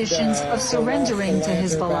Of surrendering to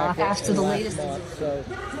Hezbollah after the latest. So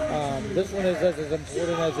this one is as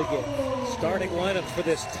important as it gets. Starting lineups for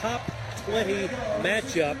this top 20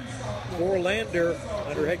 matchup for Lander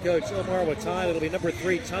under head coach Omar Watad. It'll be number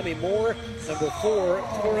 3, Tommy Moore. Number 4,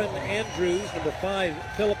 Torin Andrews. Number 5,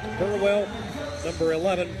 Philip Burwell. Number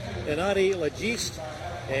 11, Enadi Lagiste.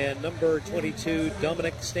 And number 22,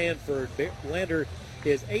 Dominic Stanford. Lander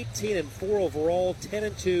is 18-4 overall,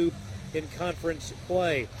 10-2 in conference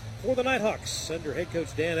play. For the Nighthawks, under head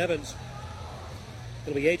coach Dan Evans,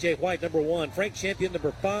 it'll be A.J. White, number 1. Frank Champion,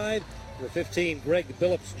 number 5. Number 15, Greg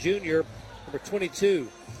Billups Jr. Number 22,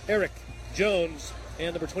 Eric Jones.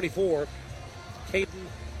 And number 24, Caden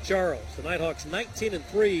Charles. The Nighthawks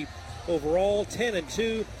 19-3 overall,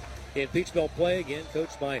 10-2 in Peach Belt play. Again,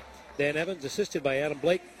 coached by Dan Evans, assisted by Adam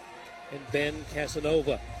Blake and Ben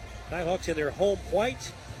Casanova. Nighthawks in their home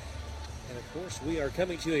white. And, of course, we are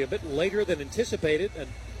coming to you a bit later than anticipated. An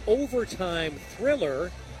overtime thriller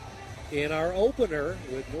in our opener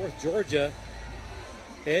with North Georgia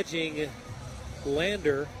edging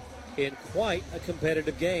Lander in quite a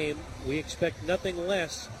competitive game. We expect nothing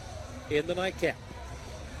less in the nightcap.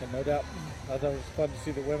 And no doubt, I thought it was fun to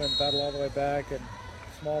see the women battle all the way back and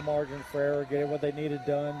small margin for error, getting what they needed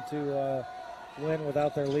done to win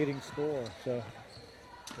without their leading score. So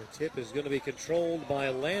the tip is going to be controlled by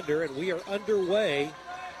Lander, and we are underway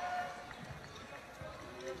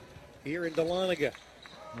here in Dahlonega.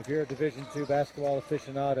 If you're a Division II basketball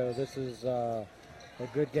aficionado, this is a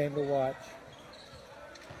good game to watch.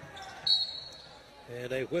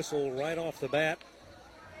 And a whistle right off the bat.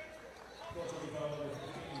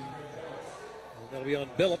 And that'll be on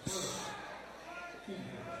Billups.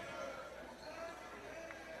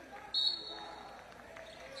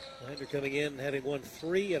 Lander coming in, having won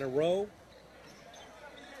 3 in a row.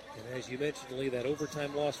 And as you mentioned, Lee, that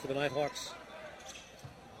overtime loss for the Nighthawks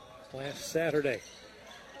last Saturday.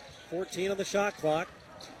 14 on the shot clock.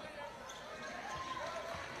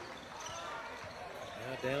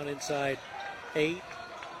 Now down inside 8,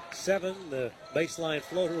 7. The baseline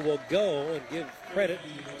floater will go, and give credit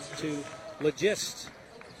to Lagiste,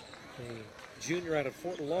 a junior out of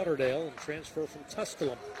Fort Lauderdale and transfer from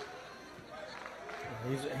Tusculum.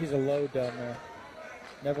 He's a load down there.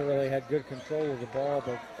 Never really had good control of the ball,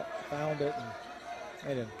 but found it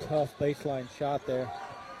and made a tough baseline shot there.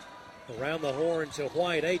 Around the horn to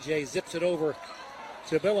White. AJ zips it over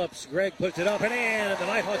to Billups. Greg puts it up and in. The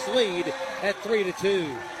Nighthawks lead at 3-2.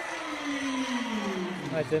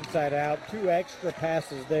 Nice inside out. 2 extra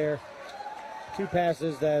passes there. 2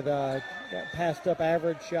 passes that got passed up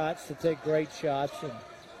average shots to take great shots. And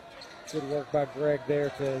good work by Greg there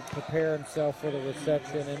to prepare himself for the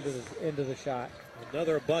reception into the shot.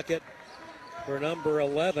 Another bucket for number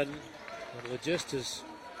 11. And Lagiste has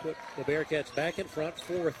put the Bearcats back in front,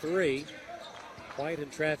 4-3. White in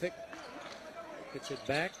traffic. Gets it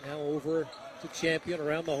back, now over to Champion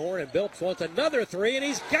around the horn. And Billups wants another 3, and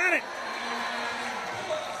he's got it!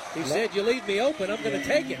 He said, you leave me open, I'm going to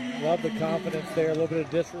take it. Love the confidence there. A little bit of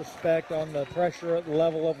disrespect on the pressure at the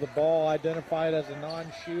level of the ball. Identified as a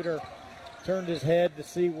non-shooter. Turned his head to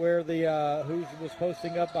see where the who was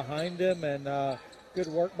posting up behind him. And good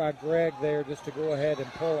work by Greg there just to go ahead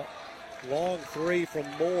and pull it. Long 3 from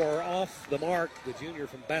Moore off the mark. The junior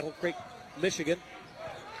from Battle Creek, Michigan.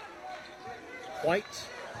 White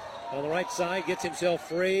on the right side gets himself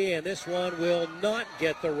free. And this one will not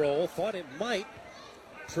get the roll. Thought it might.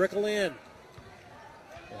 Trickle in.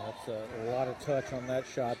 Yeah, that's a lot of touch on that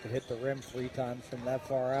shot to hit the rim 3 times from that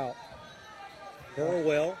far out.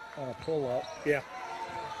 Burwell on a pull-up. Yeah.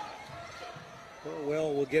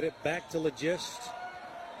 Burwell will get it back to Lagiste.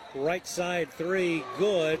 Right side 3,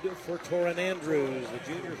 good for Torin Andrews,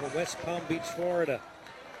 the junior from West Palm Beach, Florida.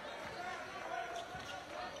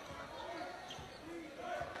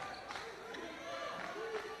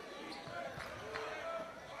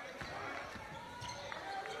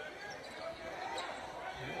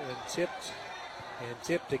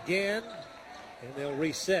 Tipped again, and they'll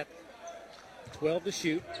reset. 12 to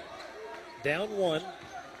shoot, down 1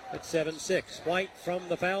 at 7-6. White from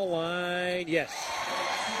the foul line, yes.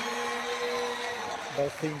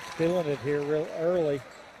 Both teams feeling it here real early.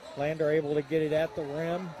 Lander able to get it at the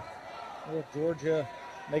rim. North Georgia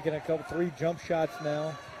making a couple 3 jump shots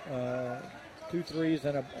now. 2 threes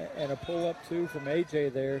and a pull-up 2 from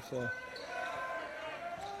AJ there, so.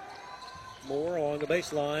 Moore along the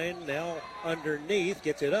baseline, now underneath,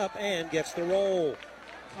 gets it up and gets the roll.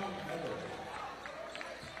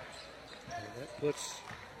 And that puts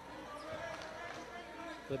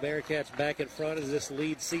the Bearcats back in front as this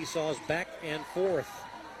lead seesaws back and forth.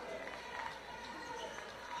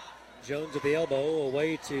 Jones at the elbow,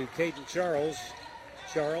 away to Caden Charles.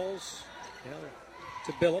 Charles now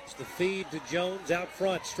to Billups. The feed to Jones out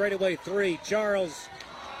front. Straightaway three. Charles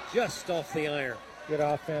just off the iron. Good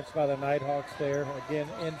offense by the Nighthawks there. Again,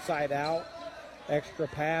 inside out. Extra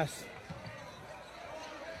pass.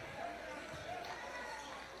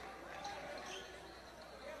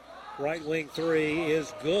 Right wing three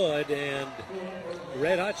is good, and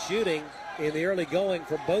red hot shooting in the early going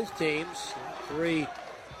for both teams. Three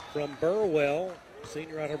from Burwell,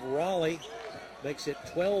 senior out of Raleigh, makes it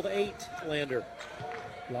 12-8 Lander.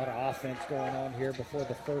 A lot of offense going on here before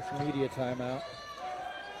the first media timeout.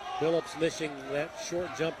 Billups missing that short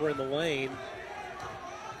jumper in the lane.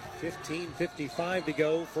 15:55 to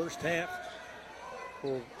go, first half.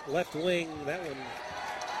 For left wing, that one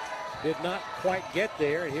did not quite get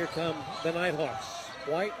there, and here come the Nighthawks.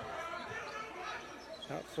 White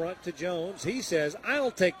out front to Jones. He says,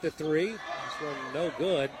 I'll take the three. This one no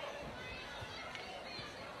good.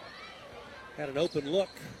 Had an open look.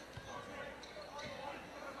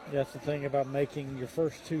 That's the thing about making your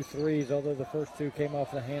first two threes, although the first two came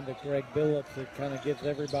off the hand of Greg Billups, it kind of gives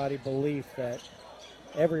everybody belief that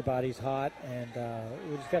everybody's hot, and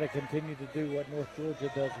we just got to continue to do what North Georgia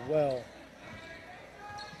does well.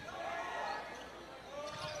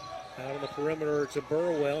 Out on the perimeter to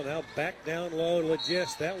Burwell. Now back down low to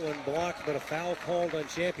Legis. That one blocked, but a foul called on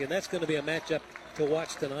Champion. That's going to be a matchup to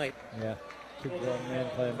watch tonight. Yeah, two grown men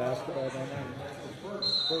playing basketball down there.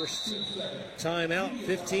 First timeout,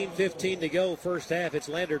 15:15 to go, first half. It's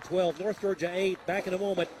Lander 12, North Georgia 8. Back in a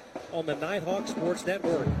moment on the Nighthawk Sports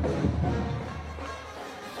Network.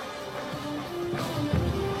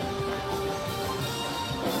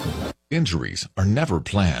 Injuries are never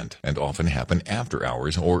planned and often happen after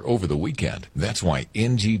hours or over the weekend. That's why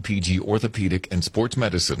NGPG Orthopedic and Sports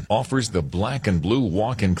Medicine offers the Black and Blue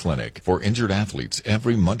Walk-In Clinic for injured athletes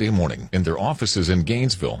every Monday morning in their offices in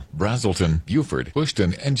Gainesville, Brazelton, Buford,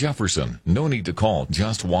 Bushton, and Jefferson. No need to call.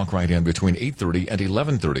 Just walk right in between 8:30 and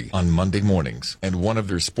 11:30 on Monday mornings. And one of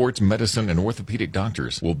their sports medicine and orthopedic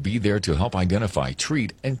doctors will be there to help identify,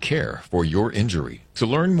 treat, and care for your injury. To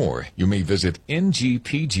learn more, you may visit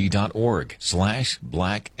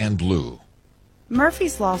ngpg.org/blackandblue.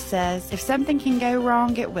 Murphy's Law says if something can go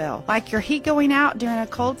wrong, it will. Like your heat going out during a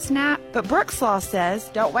cold snap. But Brooks Law says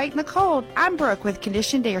don't wait in the cold. I'm Brooke with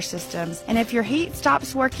Conditioned Air Systems. And if your heat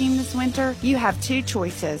stops working this winter, you have two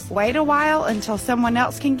choices. Wait a while until someone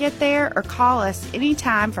else can get there or call us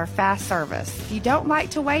anytime for fast service. If you don't like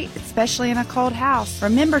to wait, especially in a cold house,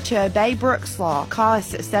 remember to obey Brooks Law. Call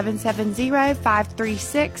us at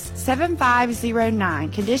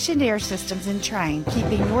 770-536-7509. Conditioned Air Systems and Train,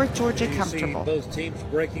 keeping North Georgia comfortable. Both teams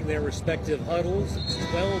breaking their respective huddles. It's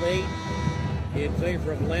 12-8 in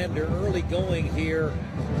favor of Lander. Early going here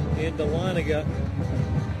in Dahlonega.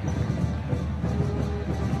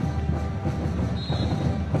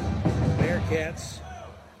 Bearcats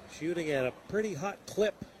shooting at a pretty hot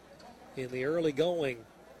clip in the early going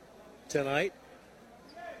tonight.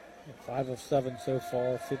 5 of 7 so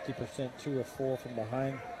far, 50%, 2 of 4 from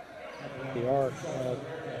behind the arc.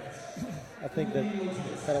 I think that you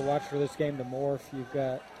got to watch for this game tomorrow. If you've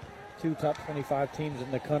got two top 25 teams in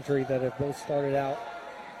the country that have both started out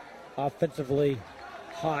offensively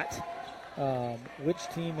hot, which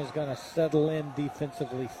team is going to settle in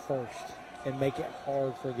defensively first and make it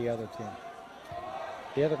hard for the other team?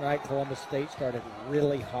 The other night, Columbus State started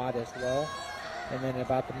really hot as well, and then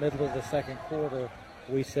about the middle of the second quarter,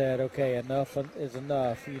 we said, okay, enough is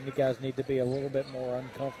enough. You guys need to be a little bit more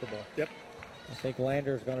uncomfortable. Yep. I think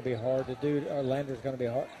Lander's going to be hard to do, or Lander's going to be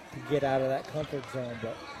hard to get out of that comfort zone,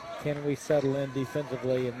 but can we settle in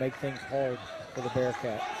defensively and make things hard for the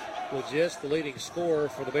Bearcats? Legis, the leading scorer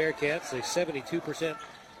for the Bearcats, a 72%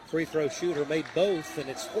 free throw shooter, made both, and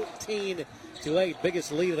it's 14-8.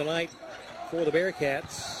 Biggest lead of the night for the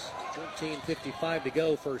Bearcats. 14:55 to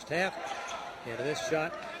go, first half. And this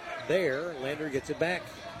shot there, Lander gets it back.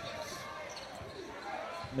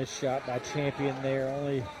 Missed shot by Champion there.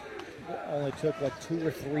 Only took like 2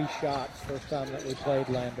 or 3 shots first time that we played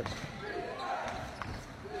Lander.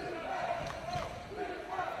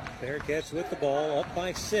 Bearcats with the ball, up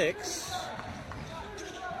by 6.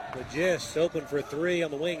 Legis open for 3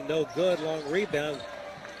 on the wing, no good. Long rebound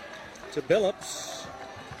to Billups.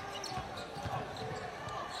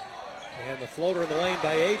 And the floater in the lane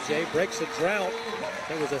by AJ breaks a drought.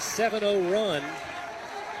 It was a 7-0 run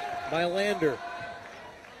by Lander.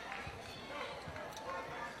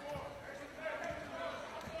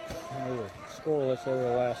 We were scoreless over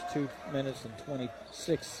the last 2 minutes and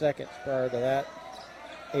 26 seconds prior to that.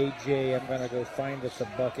 AJ, I'm going to go find us a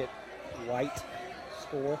bucket. White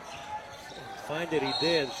score. find it? He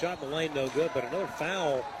did. Shot in the lane, no good, but another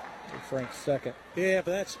foul. Frank's second. Yeah,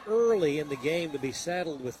 but that's early in the game to be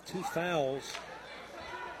saddled with 2 fouls.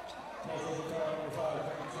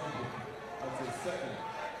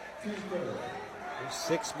 We're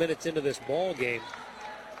 6 minutes into this ball game.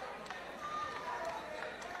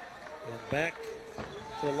 And back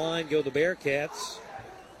to the line go the Bearcats.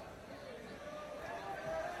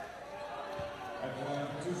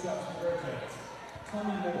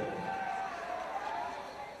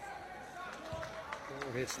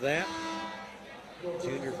 Moore hits that.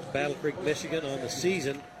 Junior from Battle Creek, Michigan on the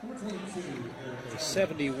season. A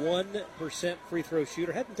 71% free throw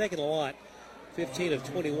shooter. Hadn't taken a lot. 15 of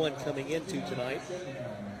 21 coming into tonight.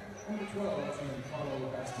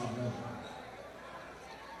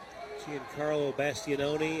 Giancarlo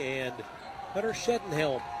Bastianoni and Hunter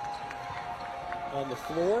Shedenhelm on the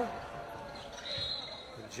floor.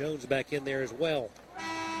 And Jones back in there as well.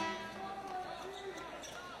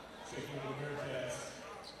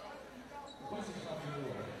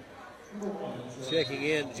 Checking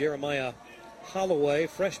in, Jeremiah Holloway,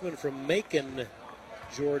 freshman from Macon,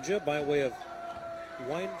 Georgia, by way of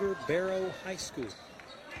Winder Barrow High School.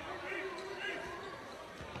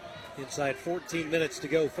 Inside 14 minutes to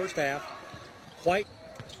go, first half. White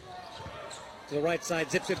to the right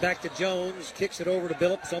side, zips it back to Jones, kicks it over to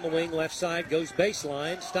Billups on the wing, left side, goes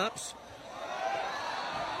baseline, stops.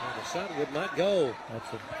 And the shot would not go.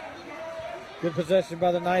 That's a good possession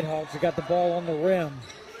by the Nighthawks. They got the ball on the rim.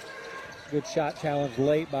 Good shot challenge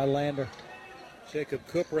late by Lander. Jacob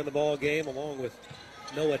Cooper in the ball game along with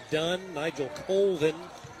Noah Dunn, Nigel Colvin.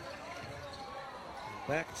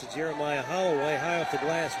 Back to Jeremiah Holloway, high off the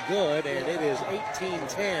glass, good, and it is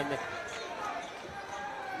 18-10.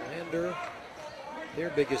 Lander, their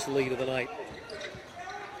biggest lead of the night.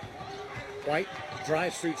 White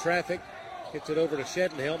drives through traffic, gets it over to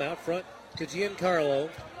Shedenhelm, out front to Giancarlo.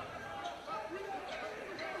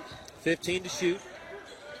 15 to shoot,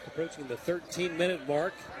 approaching the 13-minute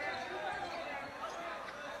mark.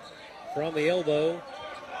 From the elbow,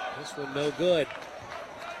 this one no good.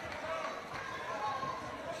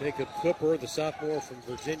 Jacob Cooper, the sophomore from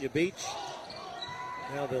Virginia Beach.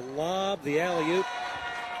 Now the lob, the alley-oop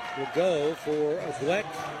will go for Dweck.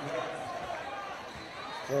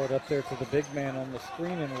 Throw it up there to the big man on the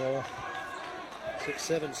screen and roll.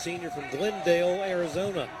 6'7" senior from Glendale,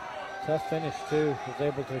 Arizona. Tough finish, too. Was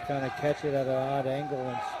able to kind of catch it at an odd angle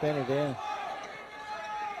and spin it in.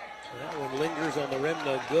 That one lingers on the rim,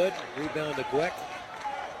 no good. Rebound to Dweck.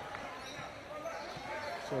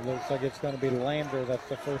 So it looks like it's going to be Lander. That's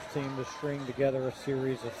the first team to string together a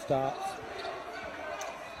series of stops.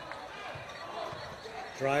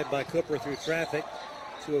 Drive by Cooper through traffic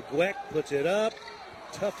to a Dweck, puts it up.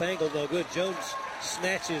 Tough angle, no good. Jones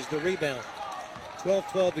snatches the rebound.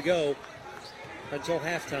 12-12 to go until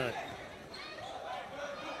halftime.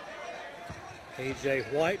 A.J.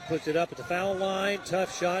 White puts it up at the foul line.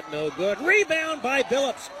 Tough shot, no good. Rebound by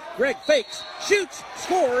Billups. Greg fakes, shoots,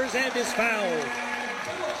 scores, and is fouled.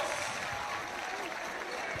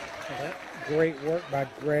 Great work by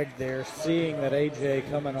Greg there, seeing that A.J.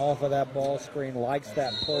 coming off of that ball screen likes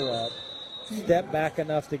that pull-up. Stepped back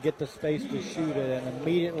enough to get the space to shoot it and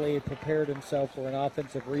immediately prepared himself for an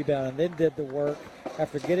offensive rebound and then did the work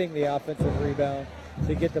after getting the offensive rebound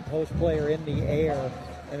to get the post player in the air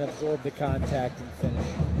and absorb the contact and finish.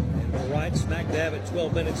 And we're right smack dab at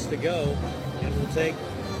 12 minutes to go, and we'll take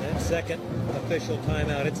that second official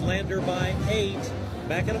timeout. It's Lander by 8.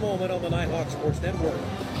 Back in a moment on the Nighthawk Sports Network.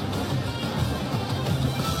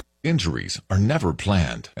 Injuries are never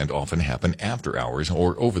planned and often happen after hours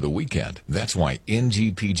or over the weekend. That's why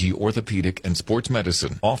NGPG Orthopedic and Sports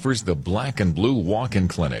Medicine offers the Black and Blue Walk-In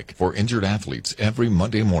Clinic for injured athletes every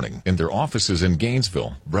Monday morning in their offices in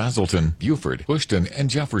Gainesville, Brazelton, Beaufort, Bushton,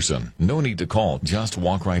 and Jefferson. No need to call. Just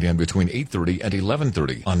walk right in between 8:30 and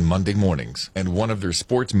 11:30 on Monday mornings. And one of their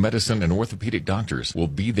sports medicine and orthopedic doctors will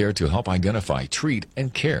be there to help identify, treat,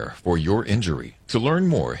 and care for your injury. To learn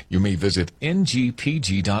more, you may visit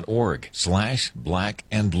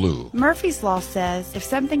ngpg.org/blackandblue. Murphy's Law says if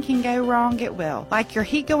something can go wrong, it will. Like your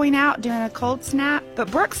heat going out during a cold snap.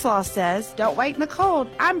 But Brooks Law says don't wait in the cold.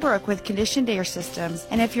 I'm Brooke with Conditioned Air Systems.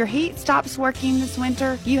 And if your heat stops working this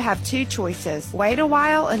winter, you have two choices. Wait a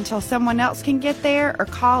while until someone else can get there or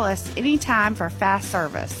call us anytime for fast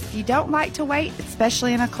service. If you don't like to wait,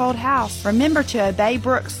 especially in a cold house, remember to obey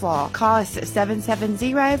Brooks Law. Call us at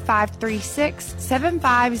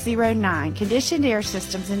 770-536-7509. Conditioned Air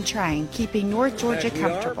Systems and Train, keeping North Georgia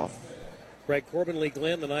comfortable. Greg Corbin, Lee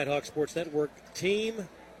Glenn, the Nighthawk Sports Network team.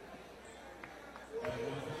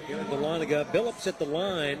 Here in Dahlonega, Billups at the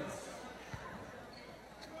line.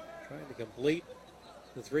 Trying to complete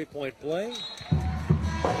the three-point play.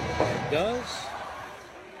 And does.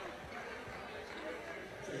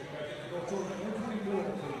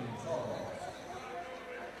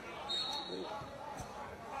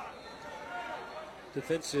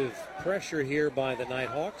 Defensive pressure here by the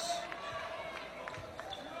Nighthawks.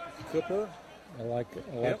 Cooper. I like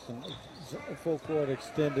some full court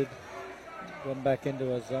extended. Going back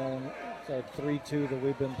into a zone. So 3-2 that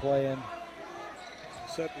we've been playing.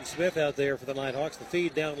 Sutton Smith out there for the Nighthawks. The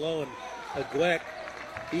feed down low, and Agwek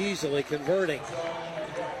easily converting.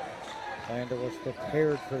 Lander was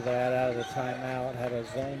prepared for that out of the timeout. Had a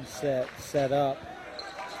zone set up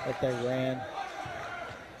that they ran.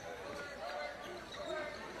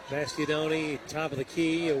 Bastianoni, top of the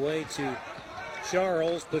key, away to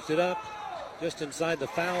Charles. Puts it up just inside the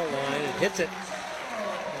foul line and hits it.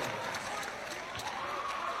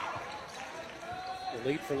 The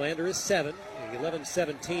lead for Lander is 7.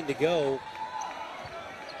 11-17 to go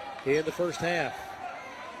in the first half.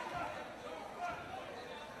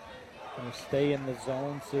 Going to stay in the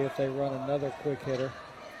zone, see if they run another quick hitter.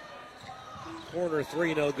 Corner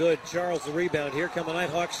three, no good. Charles the rebound. Here come the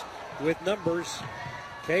Nighthawks with numbers.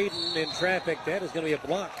 Caden in traffic. That is going to be a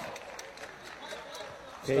block.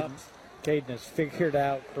 Caden has figured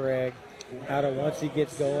out, Craig, how to, once he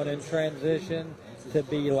gets going in transition, to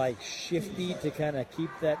be like shifty to kind of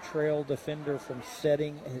keep that trail defender from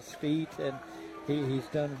setting his feet. And he's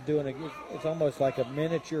it's almost like a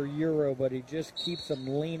miniature Euro, but he just keeps them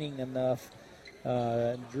leaning enough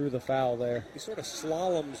and drew the foul there. He sort of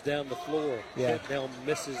slaloms down the floor. Yeah. Now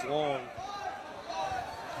misses long.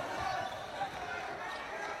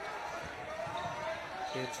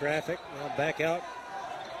 In traffic, now back out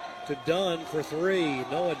to Dunn for three.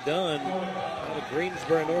 Noah Dunn out of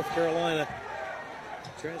Greensboro, North Carolina.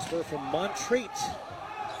 Transfer from Montreat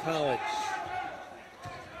College,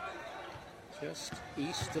 just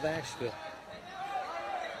east of Asheville.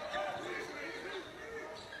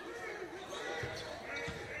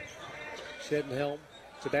 Shedenhelm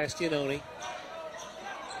to Bastianoni.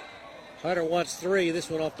 Hunter wants three. This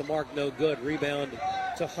one off the mark, no good. Rebound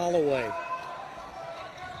to Holloway.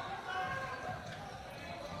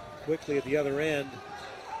 Quickly at the other end,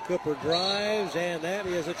 Cooper drives, and that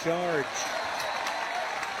is a charge.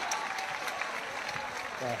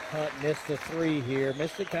 Hunt missed the three here.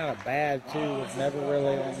 Missed it kind of bad, too. Was never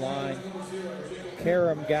really online.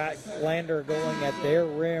 Karam got Lander going at their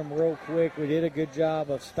rim real quick. We did a good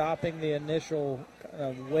job of stopping the initial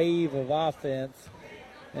wave of offense.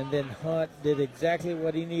 And then Hunt did exactly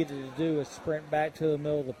what he needed to do, is sprint back to the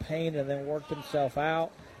middle of the paint and then worked himself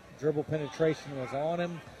out. Dribble penetration was on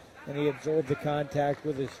him, and he absorbed the contact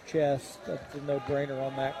with his chest. That's a no-brainer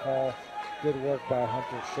on that call. Good work by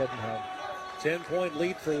Hunter Shedenhelm. 10-point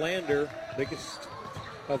lead for Lander, biggest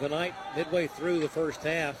of the night midway through the first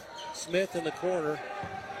half. Smith in the corner.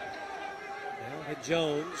 Now hit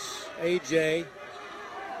Jones. AJ.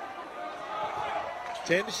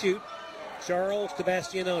 10 to shoot. Charles to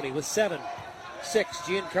Bastianoni with 7. 6,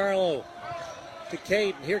 Giancarlo to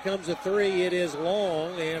Caden. Here comes a three. It is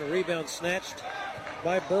long, and a rebound snatched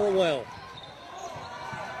by Burwell.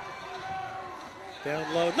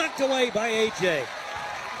 Down low, knocked away by AJ.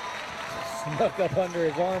 Snuck up under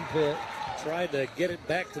his armpit. Tried to get it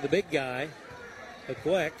back to the big guy,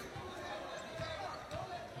 Agwek.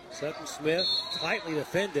 Sutton Smith tightly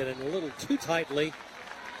defended, and a little too tightly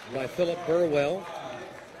by Philip Burwell,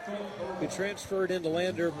 who transferred into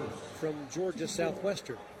Lander from Georgia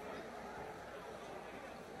Southwestern.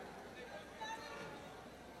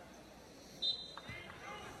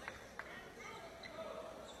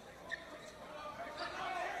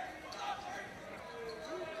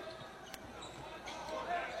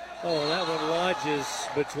 Oh, that one lodges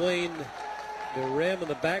between the rim and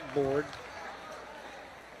the backboard.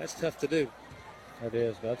 That's tough to do. It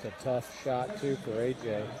is. That's a tough shot, too, for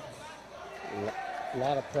AJ. A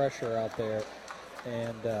lot of pressure out there.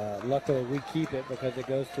 And luckily we keep it because it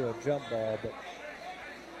goes to a jump ball, but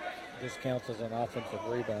this counts as an offensive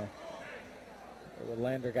rebound.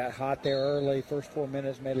 Lander got hot there early. First 4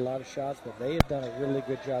 minutes, made a lot of shots, but they had done a really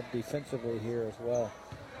good job defensively here as well.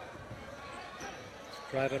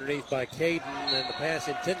 Drive underneath by Caden, and the pass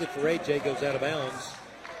intended for AJ goes out of bounds.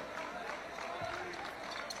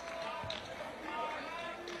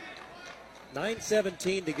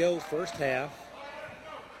 $9:17 to go first half.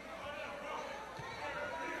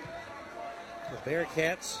 The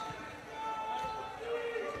Bearcats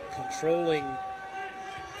controlling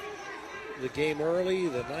the game early.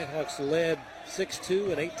 The Nighthawks led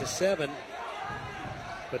 6-2 and 8-7,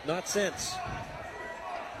 but not since.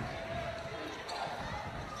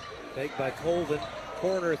 Take by Colvin.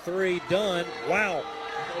 Corner three, Dunn. Wow.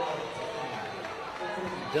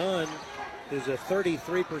 Dunn is a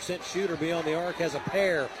 33% shooter beyond the arc, has a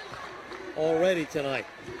pair already tonight.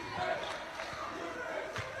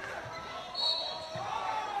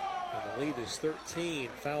 And the lead is 13.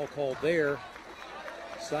 Foul called there.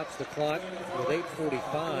 Stops the clock with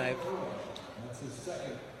 8:45.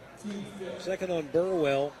 Second on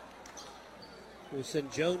Burwell. We'll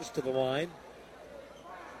send Jones to the line.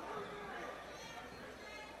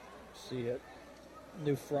 See it.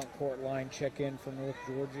 New front court line check in for North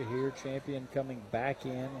Georgia here. Champion coming back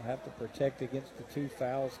in. Will have to protect against the 2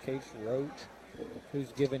 fouls. Case Roach,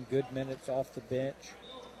 who's given good minutes off the bench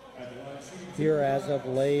here as of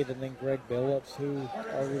late. And then Greg Billups, who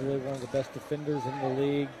arguably one of the best defenders in the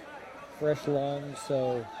league. Fresh lungs,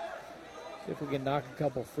 so see if we can knock a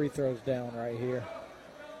couple free throws down right here.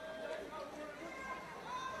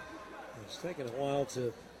 It's taken a while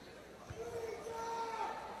to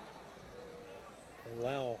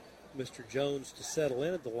allow Mr. Jones to settle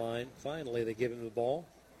in at the line. Finally, they give him the ball.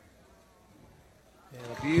 And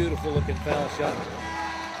a beautiful looking foul shot.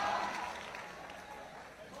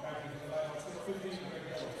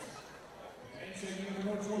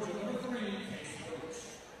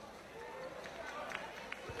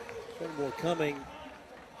 One more coming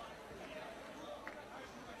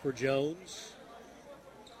for Jones.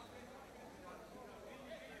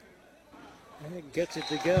 And gets it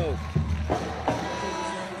to go.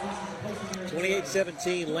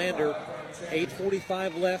 28-17 Lander.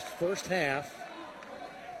 8:45 left, first half.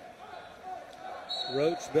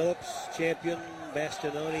 Roach, Billups, Champion,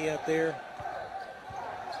 Bastianoni out there.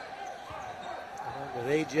 Along with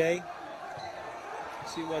AJ.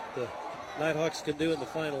 See what the Nighthawks can do in the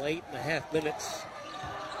final 8.5 minutes.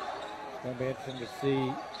 It's going to be interesting to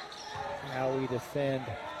see how we defend.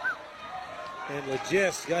 And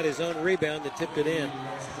Legis got his own rebound that tipped it in.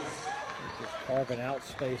 Just carving out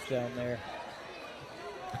space down there.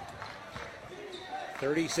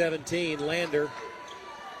 30-17 Lander.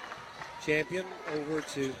 Champion over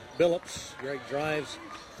to Billups. Greg drives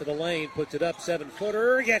to the lane, puts it up,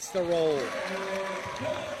 7-footer, gets the roll.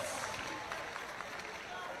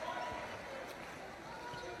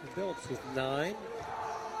 Billups with 9.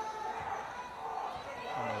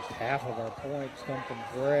 Almost half of our points come from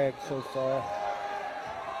Greg so far.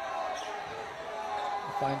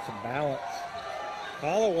 We'll find some balance.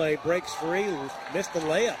 Holloway breaks free, missed the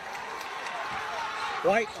layup.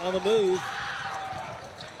 White on the move.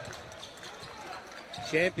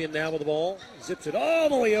 Champion now with the ball. Zips it all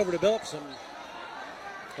the way over to Billups. I'm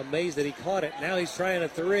amazed that he caught it. Now he's trying a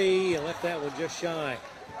three and left that one just shy.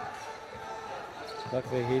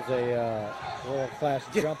 Luckily, he's a world-class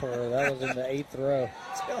jumper. That was in the 8th row.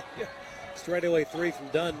 Straightaway three from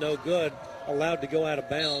Dunn, no good. Allowed to go out of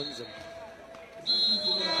bounds. And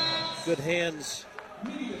good hands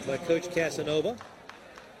by Coach Casanova.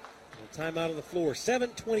 Timeout on the floor.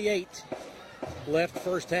 7:28 left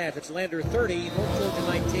first half. It's Lander 30, North Georgia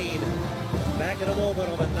 19. Back in a moment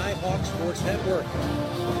on the Nighthawk Sports Network.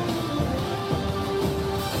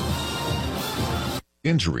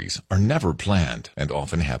 Injuries are never planned and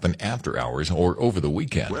often happen after hours or over the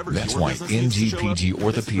weekend. That's why NGPG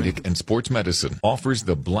Orthopedic and Sports Medicine offers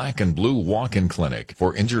the Black and Blue Walk-In Clinic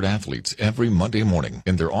for injured athletes every Monday morning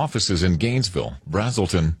in their offices in Gainesville,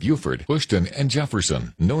 Brazelton, Beaufort, Bushton, and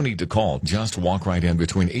Jefferson. No need to call. Just walk right in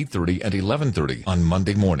between 8:30 and 11:30 on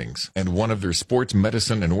Monday mornings. And one of their sports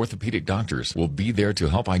medicine and orthopedic doctors will be there to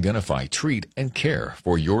help identify, treat, and care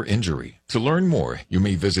for your injury. To learn more, you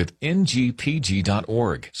may visit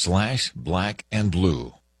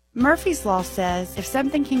ngpg.org/blackandblue. Murphy's Law says if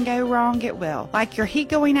something can go wrong, it will. Like your heat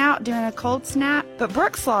going out during a cold snap. But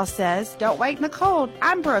Brooks Law says don't wait in the cold.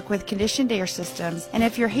 I'm Brooke with Conditioned Air Systems. And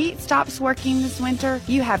if your heat stops working this winter,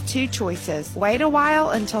 you have 2 choices. Wait a while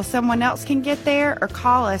until someone else can get there or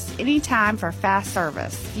call us anytime for fast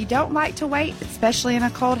service. If you don't like to wait, especially in a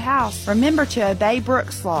cold house, remember to obey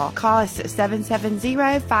Brooks Law. Call us at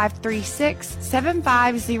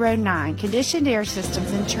 770-536-7509. Conditioned Air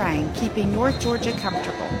Systems and Train, keeping North Georgia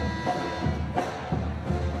comfortable.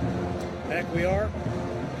 Back we are.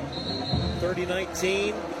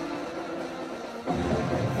 30-19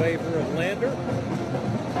 in favor of Lander.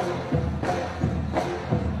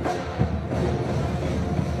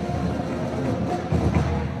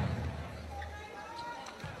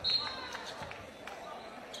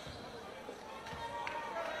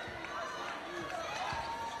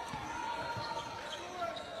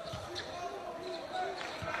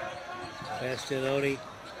 Bastianoni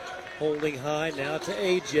holding high, now to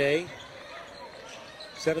AJ.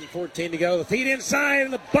 7:14 to go. The feed inside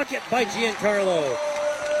and the bucket by Giancarlo.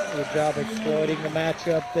 Good job exploiting the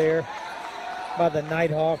matchup there by the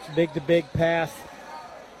Nighthawks. Big-to-big pass.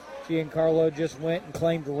 Giancarlo just went and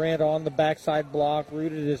claimed Rent on the backside block,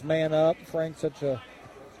 rooted his man up. Frank, such a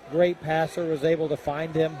great passer, was able to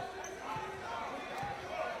find him.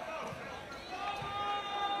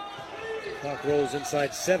 Clock rolls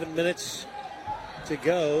inside 7 minutes to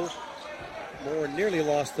go. Moore nearly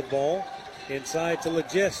lost the ball. Inside to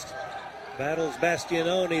Legist. Battles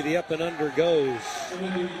Bastianoni. The up and under goes. Has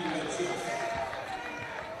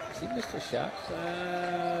he missed a shot?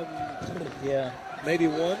 Yeah. Maybe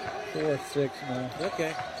one. 4 or 6 now.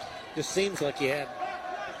 Okay. Just seems like he had.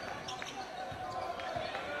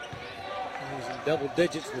 He's in double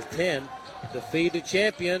digits with 10. The feed to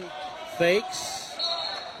Champion. Fakes.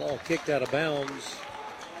 Ball kicked out of bounds.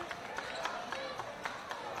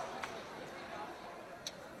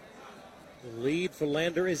 The lead for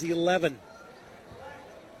Lander is 11.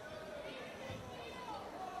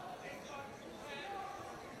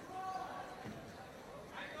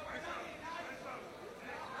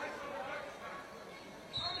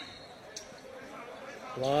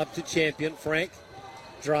 Lob to Champion. Frank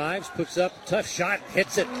drives, puts up, tough shot,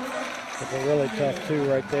 hits it. It's a really tough two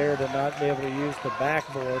right there to not be able to use the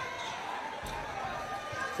backboard.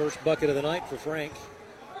 First bucket of the night for Frank.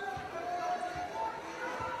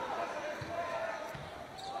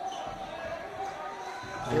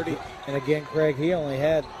 And again, Craig, he only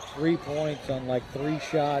had 3 points on like 3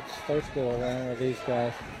 shots first go around with these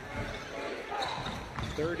guys.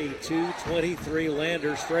 32-23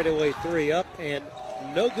 Lander, straightaway 3 up and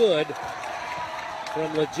no good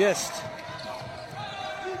from Legist,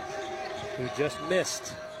 who just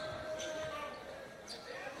missed.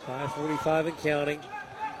 5:45 and counting.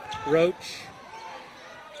 Roach.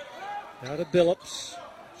 Now to Billups.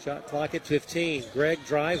 Shot clock at 15. Greg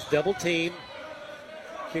drives, double team.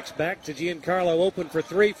 Kicks back to Giancarlo, open for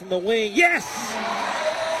 3 from the wing. Yes!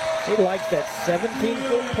 He likes that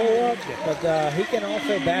 17-foot pull-up, but he can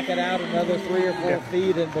also back it out another 3 or 4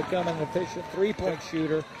 feet and become an efficient three-point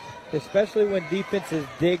shooter, especially when defenses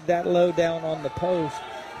dig that low down on the post.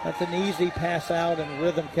 That's an easy pass out and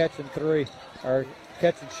rhythm catch and 3, or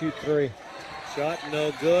catch and shoot 3. Shot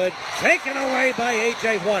no good. Taken away by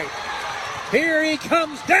A.J. White. Here he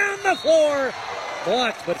comes down the floor.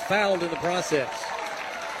 Blocked but fouled in the process.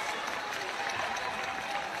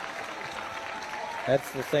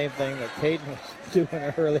 That's the same thing that Caden was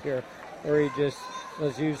doing earlier, where he just,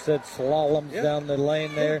 as you said, slaloms down the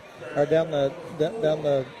lane there, or down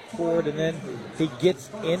the court, and then he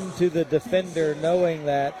gets into the defender knowing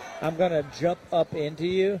that I'm going to jump up into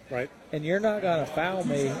you, right, and you're not going to foul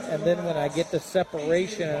me. And then when I get the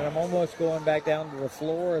separation and I'm almost going back down to the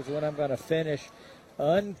floor is when I'm going to finish.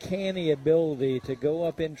 Uncanny ability to go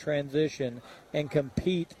up in transition and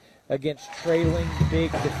compete against trailing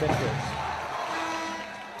big defenders.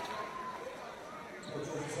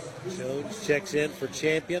 Jones checks in for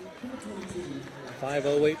Champion.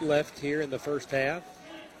 5:08 left here in the first half.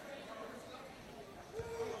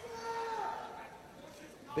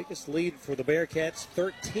 Biggest lead for the Bearcats,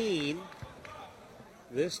 13.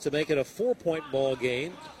 This to make it a 4-point ball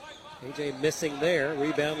game. AJ missing there.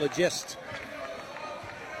 Rebound Legist.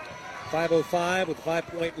 5:05 with a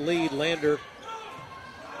 5-point lead. Lander.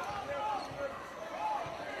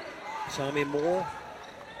 Tommy Moore.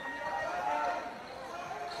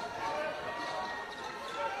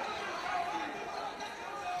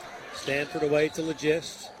 Stanford away to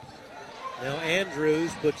Legist. Now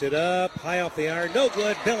Andrews puts it up, high off the iron, no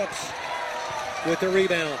good. Billups with the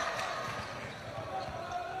rebound.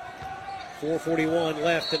 4:41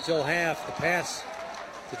 left until half. The pass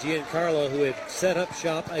to Giancarlo, who had set up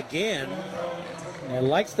shop again. He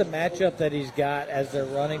likes the matchup that he's got as they're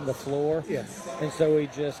running the floor. Yeah. And so he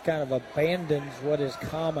just kind of abandons what is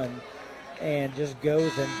common and just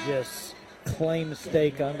goes and just claim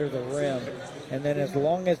stake under the rim. And then as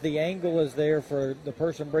long as the angle is there for the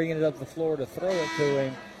person bringing it up the floor to throw it to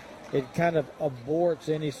him, it kind of aborts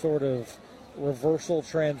any sort of reversal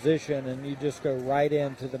transition, and you just go right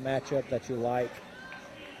into the matchup that you like.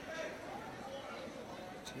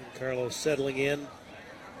 Giancarlo settling in.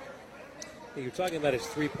 You're talking about his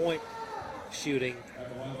three-point shooting,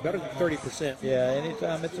 better than 30%. Yeah,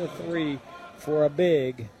 anytime it's a 3 for a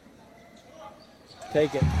big,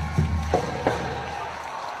 take it.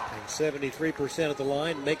 73% at the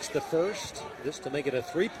line makes the first. This to make it a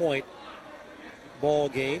 3-point ball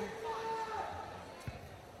game.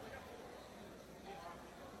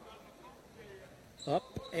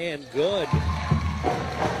 Up and good.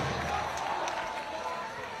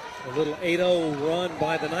 A little 8-0 run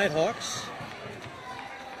by the Nighthawks.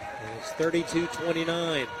 And it's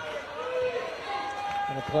 32-29.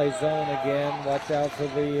 Going to play zone again. Watch out for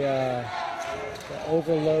the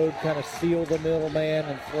overload, kind of seal the middleman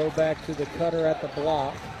and throw back to the cutter at the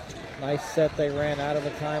block. Nice set they ran out of a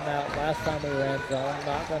timeout last time we ran zone.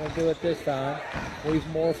 Not going to do it this time. We've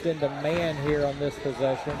morphed into man here on this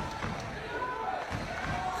possession.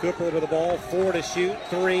 Cooper with the ball, 4 to shoot,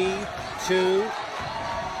 3, 2.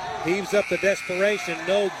 Heaves up the desperation,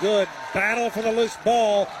 no good. Battle for the loose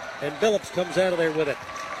ball, and Billups comes out of there with it.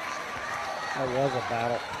 That was a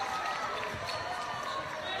battle.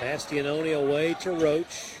 Bastianoni away to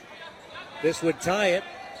Roach. This would tie it,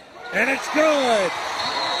 and it's good!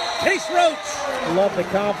 Case Roach! Love the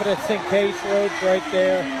confidence in Case Roach right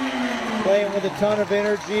there. Playing with a ton of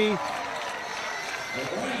energy.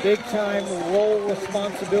 Big time role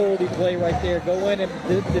responsibility play right there. Go in and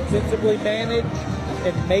defensively manage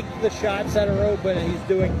and make the shots that are open, and he's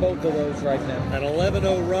doing both of those right now. An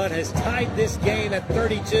 11-0 run has tied this game at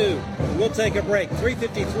 32. We'll take a break.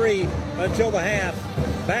 3:53 until the half.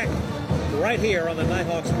 Back right here on the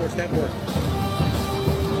Nighthawk Sports Network.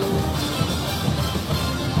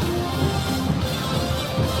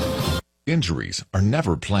 Injuries are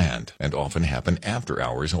never planned and often happen after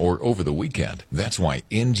hours or over the weekend. That's why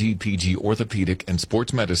NGPG Orthopedic and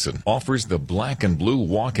Sports Medicine offers the Black and Blue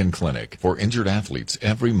Walk-In Clinic for injured athletes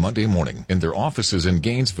every Monday morning in their offices in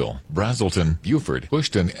Gainesville, Brazelton, Beaufort,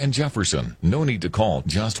 Bushton, and Jefferson. No need to call.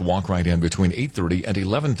 Just walk right in between 8:30 and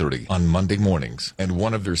 11:30 on Monday mornings. And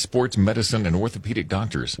one of their sports medicine and orthopedic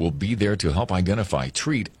doctors will be there to help identify,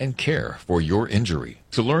 treat, and care for your injury.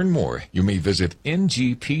 To learn more, you may visit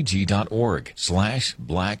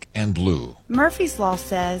ngpg.org/blackandblue. Murphy's Law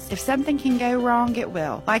says if something can go wrong, it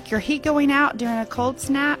will. Like your heat going out during a cold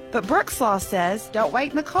snap. But Brooks Law says don't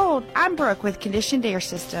wait in the cold. I'm Brooke with Conditioned Air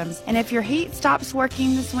Systems. And if your heat stops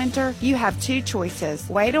working this winter, you have two choices.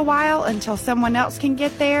 Wait a while until someone else can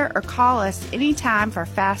get there, or call us anytime for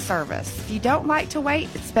fast service. If you don't like to wait,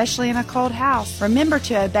 especially in a cold house, remember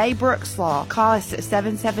to obey Brooks Law. Call us at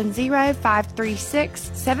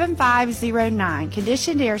 770-536-7509.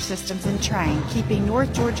 Conditioned Air Systems and Train, keeping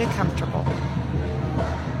North Georgia comfortable.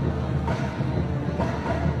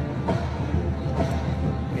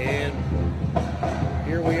 And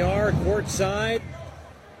here we are, courtside.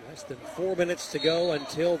 Less than 4 minutes to go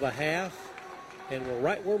until the half. And we're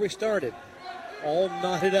right where we started. All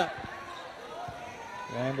knotted up.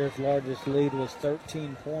 Lander's largest lead was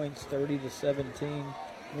 13 points, 30-17.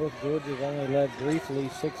 North Georgia's only led briefly,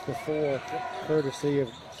 6-4, courtesy of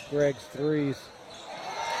Greg's threes.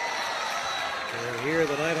 And here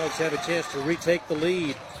the Nighthawks have a chance to retake the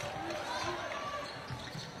lead.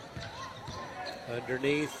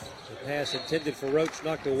 Underneath, the pass intended for Roach,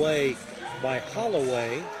 knocked away by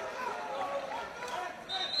Holloway.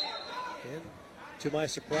 And to my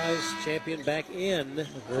surprise, Champion back in.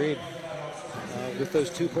 Agreed. With those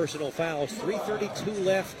two personal fouls. 3:32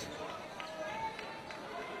 left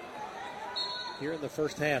here in the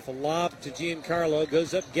first half. A lob to Giancarlo,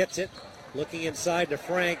 goes up, gets it. Looking inside to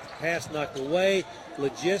Frank, pass knocked away.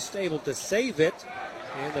 Legist able to save it,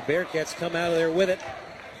 and the Bearcats come out of there with it.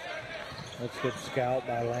 That's good scout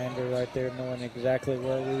by Lander right there, knowing exactly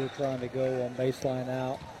where we were trying to go on baseline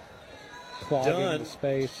out. Clogging the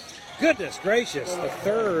space. Goodness gracious, the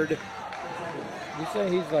third. You say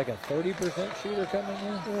he's like a 30% shooter coming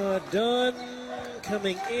in? Dunn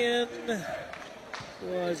coming in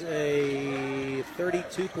was a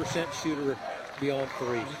 32% shooter beyond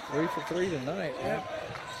three. 3 for 3 tonight. Yeah.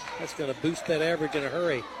 That's going to boost that average in a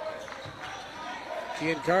hurry.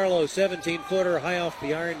 Giancarlo, 17-footer, high off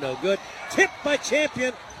the iron, no good. Tipped by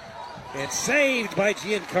Champion and saved by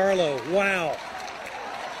Giancarlo. Wow.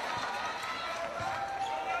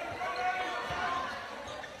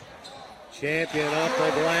 Champion off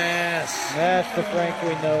the glass. That's the Frank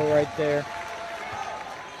we know right there.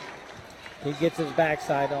 He gets his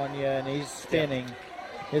backside on you and he's spinning.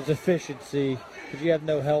 His efficiency, because you have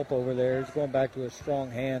no help over there. He's going back to a strong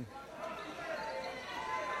hand.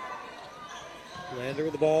 Lander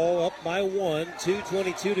with the ball, up by 1,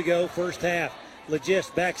 2:22 to go, first half.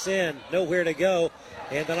 Legist backs in, nowhere to go,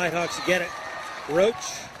 and the Nighthawks get it.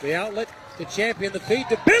 Roach, the outlet to Champion, the feed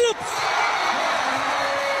to Billups.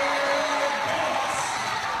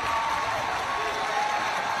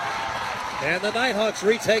 And the Nighthawks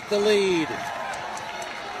retake the lead.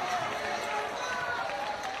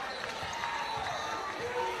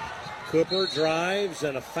 Cooper drives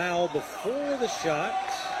and a foul before the shot,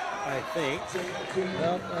 I think.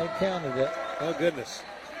 Well, I counted it. Oh, goodness.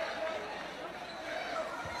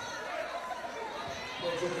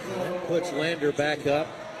 That puts Lander back up.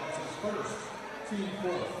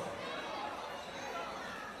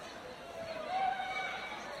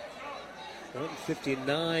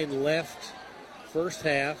 1:59 left, first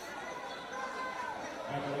half.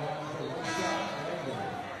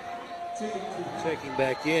 Checking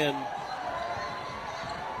back in,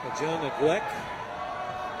 John Agwek.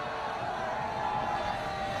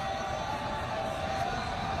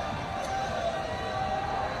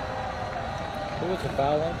 Who was the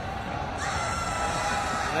foul on?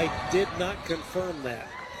 I did not confirm that.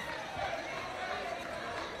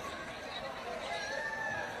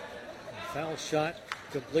 Foul shot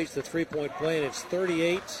completes the three-point play, and it's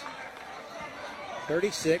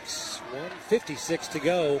 38-36, 1:56 to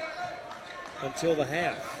go until the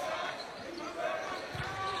half.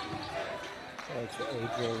 That's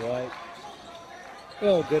A.J. White.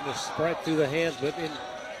 Oh, goodness. Right through the hands, but in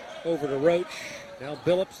over to Roach. Now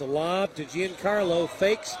Billups, the lob to Giancarlo.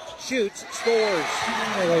 Fakes, shoots, scores.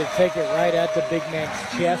 They take it right at the big man's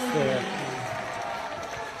chest there.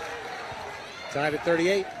 Tied at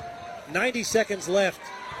 38. 90 seconds left.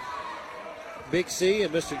 Big C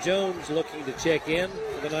and Mr. Jones looking to check in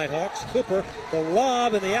for the Nighthawks. Cooper, the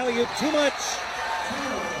lob and the alley-oop. Too much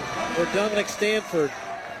for Dominic Stanford.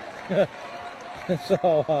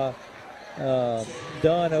 So,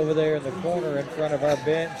 Dunn over there in the corner in front of our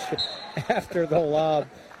bench after the lob,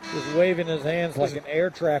 just waving his hands like an air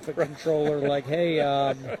traffic controller, like, hey,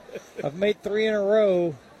 I've made 3 in a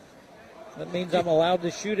row. That means I'm allowed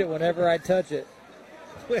to shoot it whenever I touch it.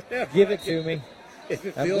 Give it to me. If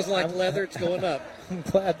it feels like leather, it's going up. I'm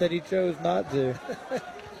glad that he chose not to.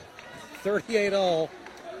 38 all.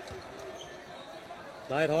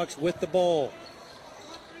 Nighthawks with the ball.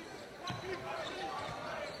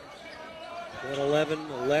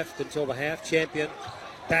 1:11 left until the half. Champion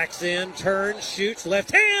backs in, turns, shoots,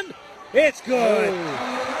 left hand. It's good.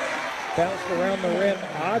 Oh. Bounced around the rim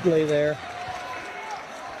oddly there.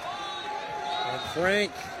 And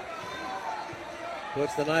Frank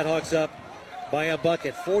puts the Nighthawks up by a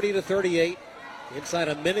bucket, 40-38. Inside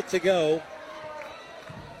a minute to go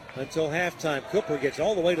until halftime. Cooper gets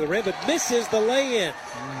all the way to the rim, but misses the lay-in.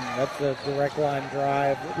 That's a direct line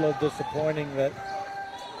drive. A little disappointing that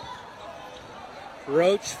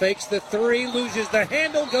Roach fakes the three, loses the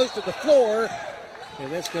handle, goes to the floor,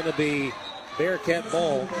 and that's going to be Bearcat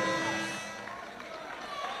ball.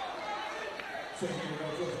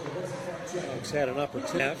 Nighthawks had an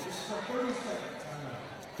opportunity.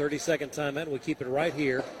 30-second timeout. We keep it right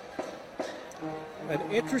here. An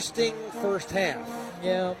interesting first half.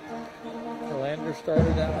 Yeah. Lander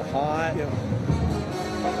started out hot. Yeah.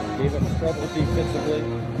 Gave us trouble defensively.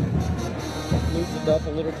 Loosened up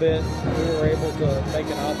a little bit. We were able to make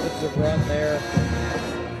an offensive run there.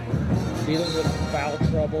 Dealing with some foul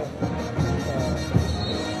trouble.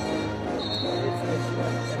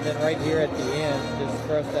 And then right here at the end, just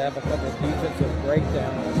for us to have a couple of defensive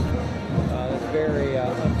breakdowns. That's very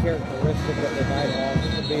uncharacteristic of the Nighthawks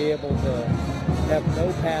to be able to have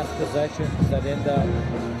no pass possessions that end up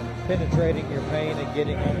penetrating your paint and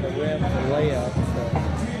getting on the rim for layups. So.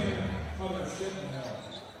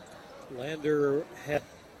 Lander had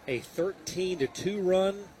a 13-2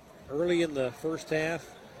 run early in the first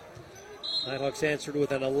half. Nighthawks answered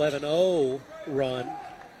with an 11-0 run,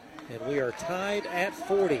 and we are tied at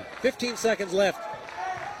 40. 15 seconds left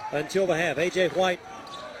until the half. A.J. White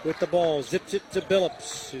with the ball, zips it to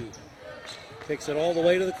Billups, who takes it all the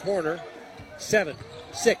way to the corner. 7,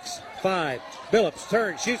 6, 5. Billups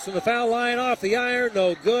turns, shoots from the foul line, off the iron,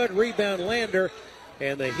 no good. Rebound Lander,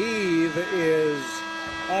 and the heave is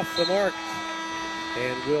off the mark.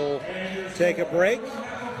 And we'll take a break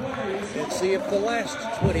and see if the last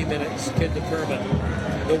 20 minutes can determine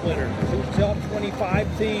the winner. Two top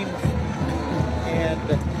 25 teams and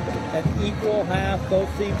an equal half. Both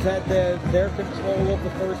teams had their control of the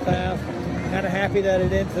first half. Kind of happy that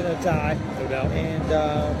it ends in a tie. No doubt. And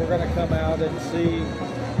we're going to come out and see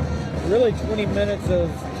really 20 minutes of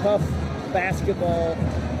tough basketball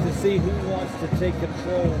to see who wants to take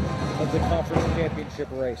control of the conference championship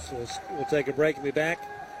race. So we'll take a break and be back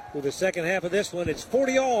with the second half of this one. It's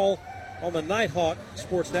 40 all on the Nighthawk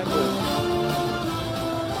Sports Network.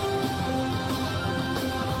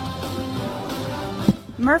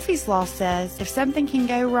 Murphy's Law says if something can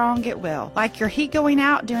go wrong, it will. Like your heat going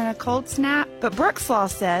out during a cold snap. But Brooks Law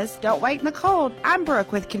says, don't wait in the cold. I'm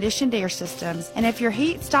Brooke with Conditioned Air Systems. And if your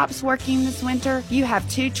heat stops working this winter, you have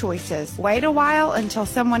two choices. Wait a while until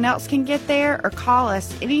someone else can get there or call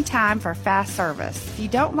us anytime for fast service. If you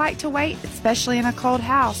don't like to wait, especially in a cold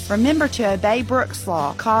house, remember to obey Brooks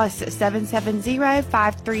Law. Call us at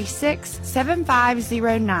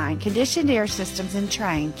 770-536-7509. Conditioned Air Systems and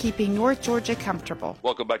Train, keeping North Georgia comfortable.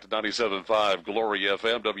 Welcome back to 97.5 Glory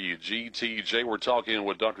FM, WGTJ. We're talking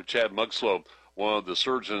with Dr. Chad Mugslow one of the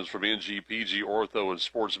surgeons from NGPG Ortho and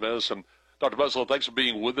Sports Medicine. Dr. Buslow, thanks for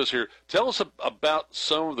being with us here. Tell us about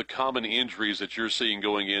some of the common injuries that you're seeing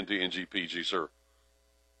going into NGPG, sir.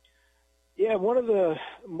 Yeah, one of the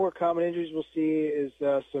more common injuries we'll see is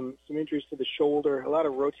some injuries to the shoulder, a lot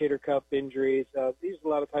of rotator cuff injuries. These a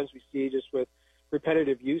lot of times we see just with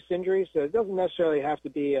repetitive use injuries. So it doesn't necessarily have to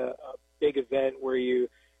be a big event where you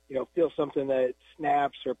feel something that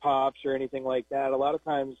snaps or pops or anything like that. A lot of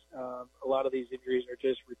times, a lot of these injuries are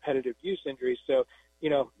just repetitive use injuries. So,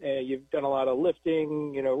 you've done a lot of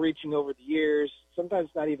lifting, reaching over the years, sometimes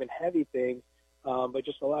not even heavy things, but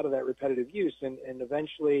just a lot of that repetitive use. And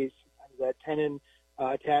eventually sometimes that tendon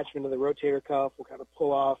attachment of the rotator cuff will kind of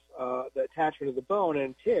pull off the attachment of the bone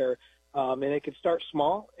and tear. And it can start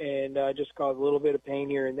small and just cause a little bit of pain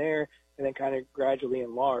here and there, and then kind of gradually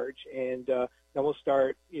enlarge. And then we'll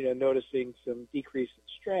start, noticing some decrease in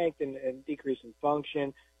strength and decrease in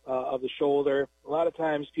function of the shoulder. A lot of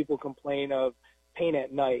times people complain of pain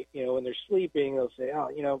at night. When they're sleeping, they'll say,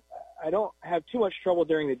 I don't have too much trouble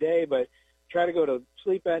during the day, but try to go to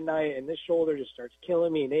sleep at night, and this shoulder just starts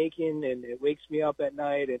killing me and aching, and it wakes me up at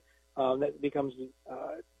night, and that becomes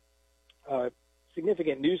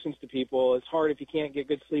significant nuisance to people. It's hard if you can't get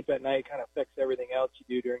good sleep at night. It kind of affects everything else you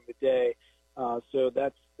do during the day. So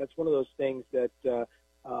that's one of those things that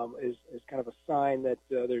is kind of a sign that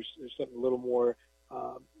there's something a little more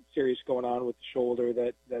serious going on with the shoulder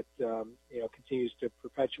that continues to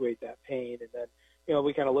perpetuate that pain. And then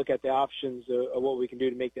we kind of look at the options of what we can do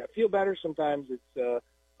to make that feel better. Sometimes it's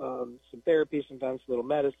some therapy, sometimes a little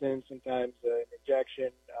medicine, sometimes an injection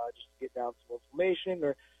just to get down some inflammation,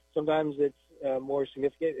 or sometimes it's more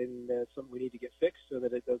significant and something we need to get fixed so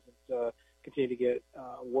that it doesn't continue to get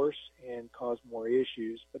worse and cause more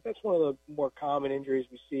issues. But that's one of the more common injuries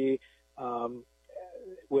we see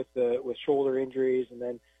with shoulder injuries. And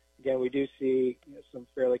then again, we do see some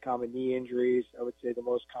fairly common knee injuries. I would say the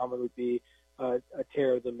most common would be a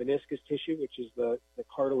tear of the meniscus tissue, which is the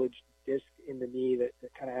cartilage disc in the knee that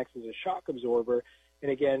kind of acts as a shock absorber.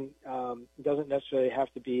 And again, it doesn't necessarily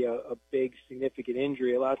have to be a big, significant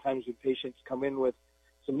injury. A lot of times when patients come in with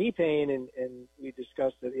some knee pain and we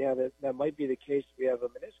discuss that might be the case if we have a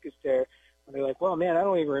meniscus tear, and they're like, well, man, I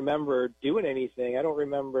don't even remember doing anything. I don't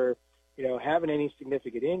remember, having any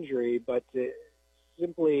significant injury, but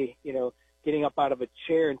simply, getting up out of a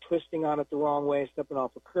chair and twisting on it the wrong way, stepping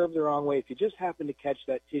off a curb the wrong way. If you just happen to catch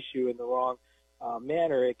that tissue in the wrong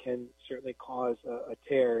manner, it can certainly cause a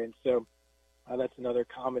tear. And so that's another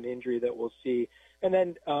common injury that we'll see. And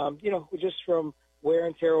then, just from wear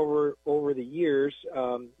and tear over the years,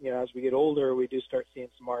 as we get older, we do start seeing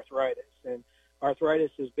some arthritis. And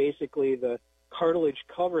arthritis is basically the cartilage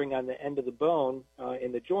covering on the end of the bone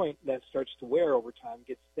in the joint that starts to wear over time,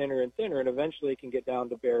 gets thinner and thinner, and eventually it can get down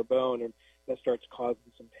to bare bone, and that starts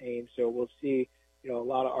causing some pain. So we'll see, a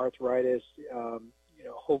lot of arthritis.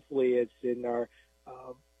 Hopefully it's in our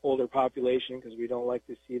older population, because we don't like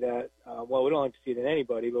to see that. We don't like to see it in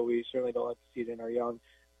anybody, but we certainly don't like to see it in our young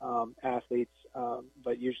athletes.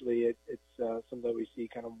 But usually it's something that we see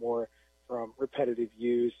kind of more from repetitive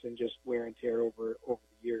use and just wear and tear over the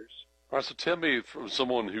years. All right, so tell me, from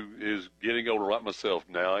someone who is getting older like myself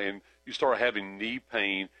now, and you start having knee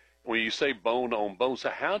pain, when you say bone on bone, so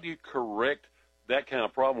how do you correct that kind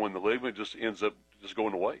of problem when the ligament just ends up just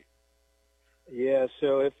going away? Yeah,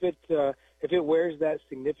 so if it wears that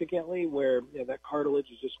significantly, where that cartilage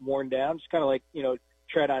is just worn down, it's kind of like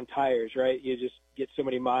tread on tires, right? You just get so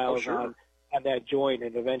many miles on that joint,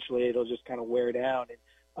 and eventually it'll just kind of wear down. And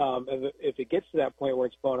if it gets to that point where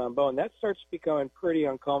it's bone on bone, that starts becoming pretty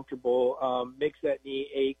uncomfortable. Makes that knee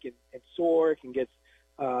ache and sore. It can get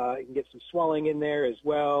some swelling in there as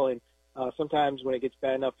well, and sometimes when it gets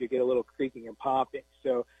bad enough, you get a little creaking and popping.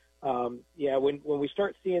 So when we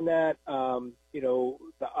start seeing that,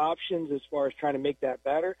 the options as far as trying to make that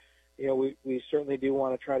better, we certainly do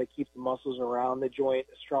want to try to keep the muscles around the joint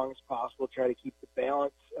as strong as possible, try to keep the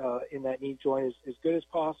balance in that knee joint as good as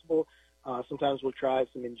possible. Sometimes we'll try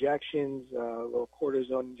some injections, little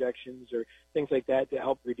cortisone injections or things like that to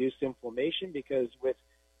help reduce inflammation, because with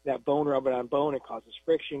that bone rubbing on bone, it causes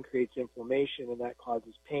friction, creates inflammation, and that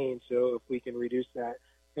causes pain. So if we can reduce that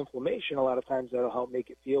inflammation, a lot of times that'll help make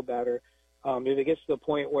it feel better. If it gets to the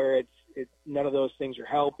point where none of those things are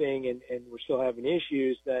helping and we're still having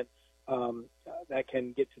issues, then that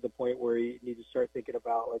can get to the point where you need to start thinking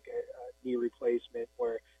about like a knee replacement,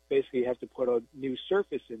 where basically you have to put a new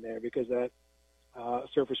surface in there, because that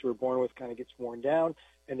surface we're born with kind of gets worn down,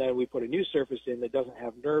 and then we put a new surface in that doesn't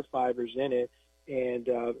have nerve fibers in it, and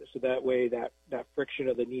so that way that friction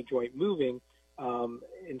of the knee joint moving,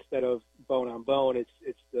 instead of bone on bone.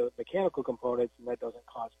 It's the mechanical components, and that doesn't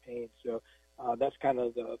cause pain. So that's kind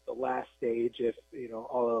of the last stage if,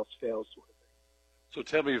 all else fails sort of thing. So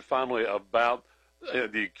tell me finally about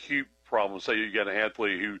the acute problem. Say you got an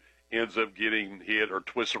athlete who ends up getting hit or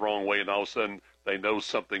twists the wrong way, and all of a sudden they know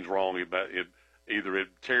something's wrong. Either it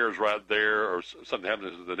tears right there or something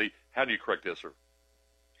happens to the knee. How do you correct this, sir?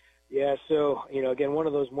 Yeah, so, again, one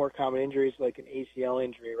of those more common injuries like an ACL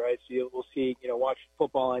injury, right? So we'll see, watch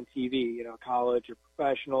football on TV, college or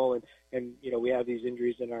professional, and we have these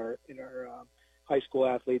injuries in our high school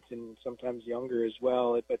athletes and sometimes younger as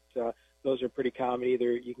well. But those are pretty common.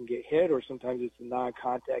 Either you can get hit or sometimes it's a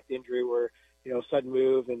non-contact injury where, sudden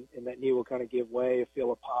move and that knee will kind of give way,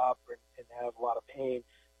 feel a pop, and have a lot of pain.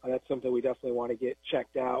 That's something we definitely want to get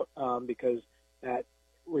checked out because that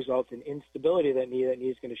results in instability of that knee. That knee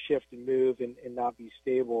is going to shift and move and not be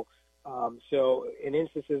stable. So in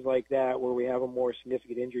instances like that where we have a more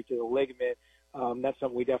significant injury to the ligament, that's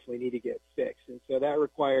something we definitely need to get fixed. And so that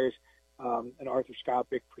requires an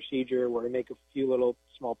arthroscopic procedure where we make a few little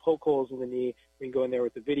small poke holes in the knee. We can go in there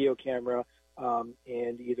with a video camera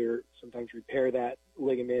and either sometimes repair that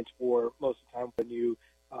ligament or most of the time a new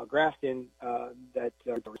graft in that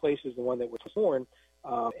replaces the one that was torn,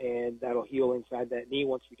 and that'll heal inside that knee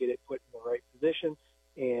once we get it put in the right position,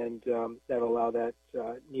 and that'll allow that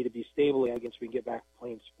knee to be stable against we can get back to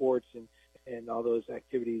playing sports and all those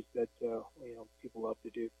activities that people love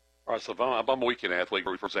to do. All right, so if I'm a weekend athlete,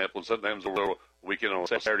 for example, and sometimes over the weekend on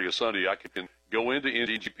Saturday or Sunday, I can go into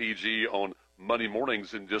NGPG on Monday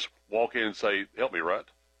mornings and just walk in and say, help me, right?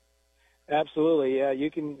 Absolutely, yeah.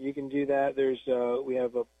 You can do that. There's we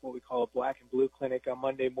have what we call a black and blue clinic on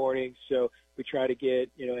Monday mornings. So we try to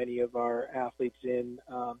get any of our athletes in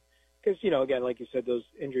because again, like you said, those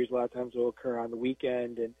injuries a lot of times will occur on the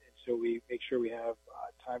weekend, and so we make sure we have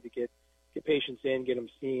time to get patients in, get them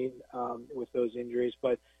seen with those injuries.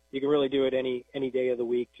 But you can really do it any day of the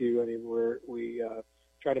week too. I mean, we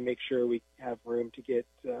try to make sure we have room to get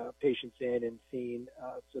patients in and seen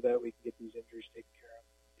so that we can get these injuries taken care of.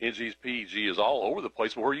 NGPG is all over the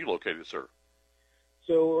place. Where are you located, sir?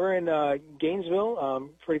 So we're in Gainesville,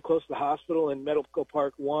 pretty close to the hospital in Medical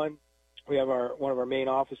Park 1. We have one of our main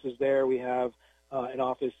offices there. We have an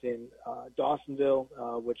office in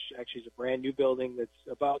Dawsonville, which actually is a brand new building that's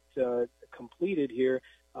about completed here.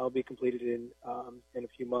 Will be completed in a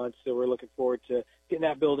few months. So we're looking forward to getting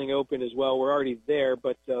that building open as well. We're already there,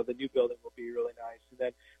 but the new building will be really nice. And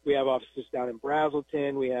then we have offices down in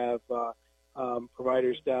Brazelton. We have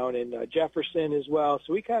providers down in Jefferson as well.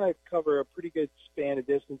 So we kind of cover a pretty good span of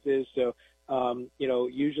distances. So,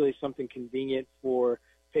 usually something convenient for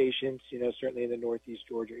patients, certainly in the Northeast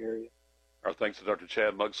Georgia area. Our thanks to Dr.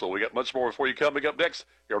 Chad Mugsel. We got much more before you coming up next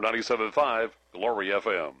here on 97.5 Glory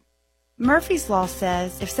FM. Murphy's Law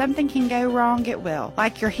says if something can go wrong, it will.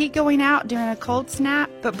 Like your heat going out during a cold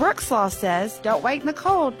snap. But Brooks Law says don't wait in the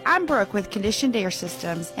cold. I'm Brooke with Conditioned Air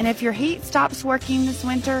Systems. And if your heat stops working this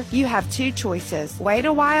winter, you have two choices. Wait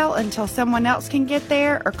a while until someone else can get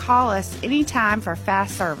there or call us anytime for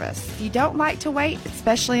fast service. If you don't like to wait,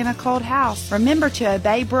 especially in a cold house, remember to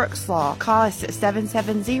obey Brooks Law. Call us at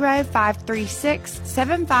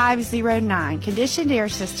 770-536-7509. Conditioned Air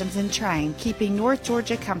Systems and Train, keeping North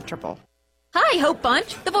Georgia comfortable. Hi, Hope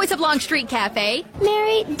Bunch, the voice of Longstreet Cafe.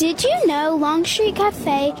 Mary, did you know Longstreet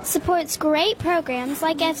Cafe supports great programs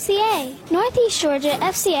like FCA? Northeast Georgia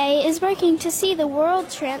FCA is working to see the world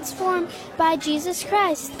transformed by Jesus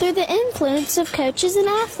Christ through the influence of coaches and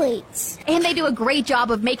athletes. And they do a great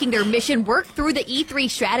job of making their mission work through the E3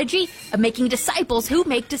 strategy of making disciples who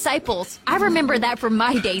make disciples. I remember that from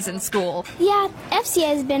my days in school. Yeah, FCA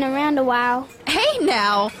has been around a while. Hey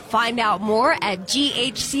now! Find out more at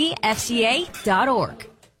ghcfca.org.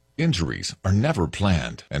 Injuries are never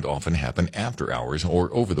planned and often happen after hours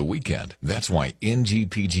or over the weekend. That's why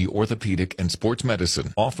NGPG Orthopedic and Sports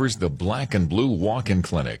Medicine offers the Black and Blue Walk-In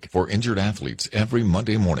Clinic for injured athletes every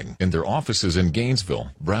Monday morning in their offices in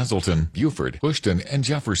Gainesville, Brazelton, Buford, Houston, and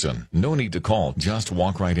Jefferson. No need to call. Just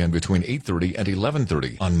walk right in between 8:30 and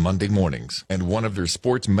 11:30 on Monday mornings. And one of their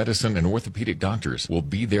sports medicine and orthopedic doctors will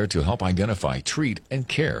be there to help identify, treat, and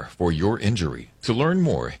care for your injury. To learn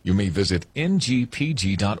more, you may visit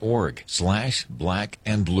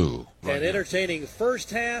ngpg.org/blackandblue. An entertaining first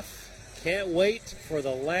half. Can't wait for the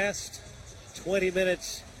last 20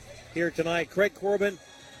 minutes here tonight. Craig Corbin,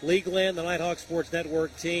 Lee Glenn, the Nighthawk Sports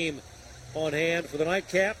Network team on hand for the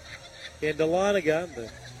nightcap in Dahlonega. The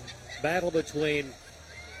battle between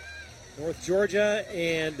North Georgia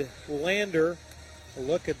and Lander. A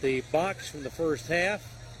look at the box from the first half.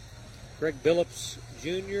 Greg Billups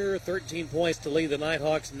Jr., 13 points to lead the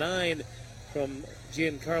Nighthawks, 9 from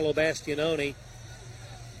Giancarlo Bastianoni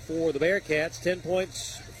for the Bearcats. 10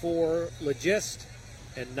 points for Legist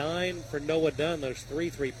and 9 for Noah Dunn. Those 3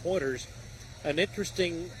 3-pointers. An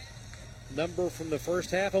interesting number from the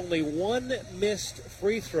first half. Only one missed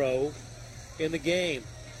free throw in the game.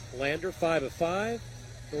 Lander 5 of 5.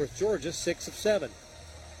 North Georgia 6 of 7.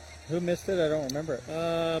 Who missed it? I don't remember it.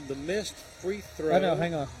 The missed free throw. Oh, no,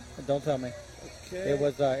 hang on. Don't tell me. Okay. It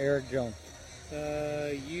was Eric Jones.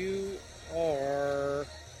 You are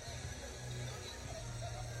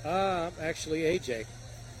actually AJ.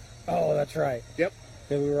 Oh, that's right. Yep.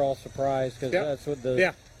 We were all surprised because that's what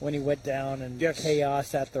when he went down and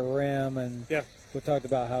chaos at the rim, and we talked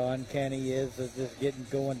about how uncanny he is of just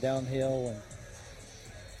going downhill. And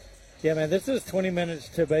yeah, man, this is 20 minutes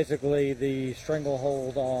to basically the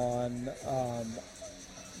stranglehold on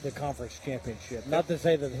the conference championship. Not to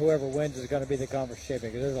say that whoever wins is going to be the conference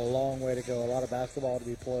champion, because there's a long way to go, a lot of basketball to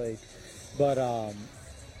be played. But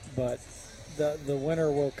the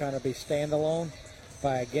winner will kind of be standalone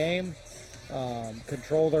by a game,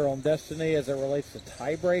 control their own destiny as it relates to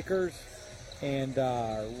tiebreakers, and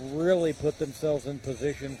really put themselves in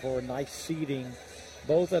position for nice seeding,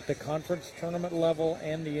 both at the conference tournament level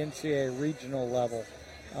and the NCAA regional level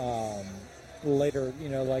later.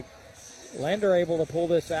 Like Lander able to pull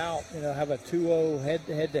this out, have a 2-0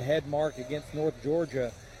 head-to-head mark against North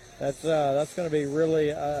Georgia. That's going to be really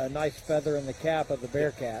a nice feather in the cap of the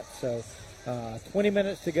Bearcats. So 20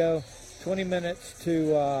 minutes to go. 20 minutes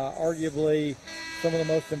to arguably some of the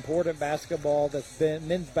most important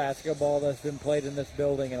men's basketball that's been played in this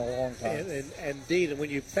building in a long time. And indeed, and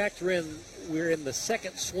when you factor in, we're in the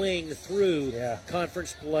second swing through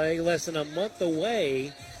conference play, less than a month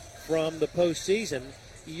away from the postseason.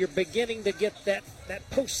 You're beginning to get that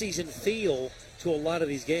postseason feel to a lot of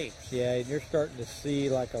these games. Yeah, and you're starting to see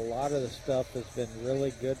like a lot of the stuff that's been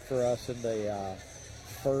really good for us in the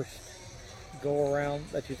first go-around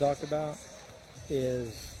that you talked about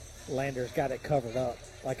is Lander's got it covered up.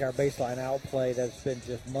 Like our baseline outplay that's been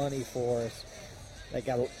just money for us. They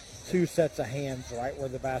got 2 sets of hands right where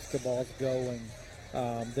the basketball's going.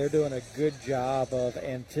 They're doing a good job of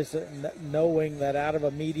knowing that out of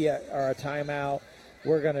a media or a timeout,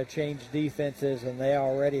 we're going to change defenses, and they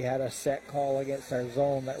already had a set call against our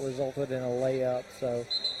zone that resulted in a layup. So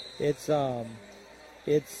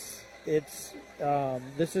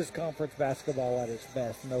this is conference basketball at its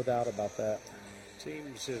best, no doubt about that.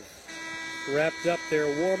 Teams have wrapped up their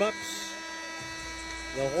warm-ups.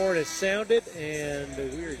 The horn has sounded, and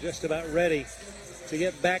we're just about ready to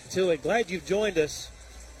get back to it. Glad you've joined us.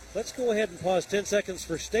 Let's go ahead and pause 10 seconds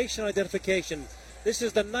for station identification. This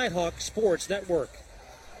is the Nighthawk Sports Network.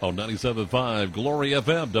 On 97.5 Glory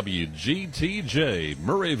FM, WGTJ,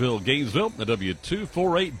 Murrayville, Gainesville, and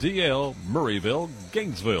W248DL, Murrayville,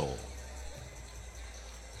 Gainesville.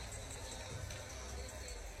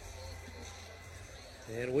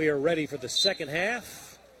 And we are ready for the second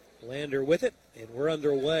half. Lander with it, and we're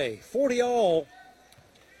underway. 40 all.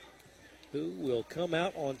 Who will come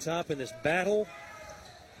out on top in this battle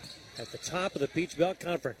at the top of the Peach Belt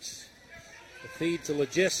Conference? The feed to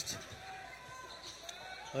Legist.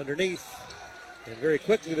 Underneath. And very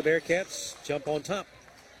quickly the Bearcats jump on top.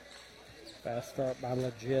 Fast start by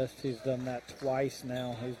Legist. He's done that twice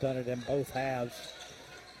now. He's done it in both halves.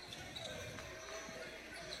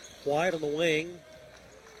 White on the wing.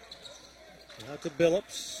 Out to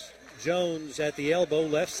Billups. Jones at the elbow,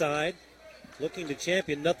 left side. Looking to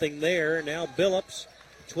champion, nothing there. Now Billups,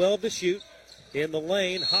 12 to shoot. In the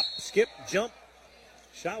lane, hop, skip, jump.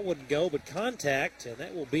 Shot wouldn't go, but contact, and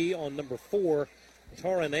that will be on number 4,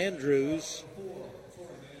 Taran Andrews.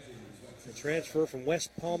 The transfer from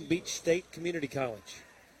West Palm Beach State Community College.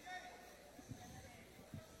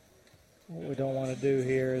 What we don't want to do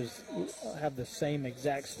here is have the same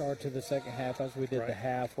exact start to the second half as we did the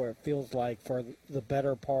half, where it feels like for the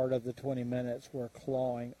better part of the 20 minutes we're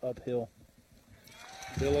clawing uphill.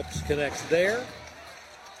 Billups connects there.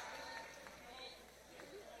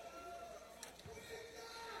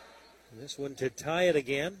 And this one to tie it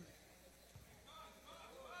again.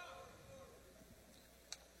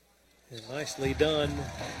 And nicely done.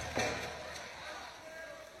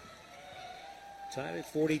 Tied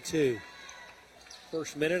at 42.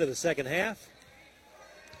 First minute of the second half.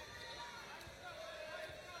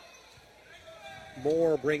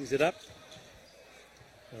 Moore brings it up.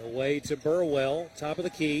 Away to Burwell, top of the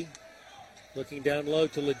key. Looking down low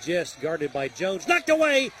to Legist, guarded by Jones. Knocked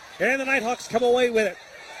away, and the Nighthawks come away with it.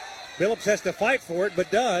 Billups has to fight for it, but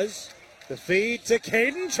does. The feed to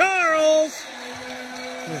Caden Charles.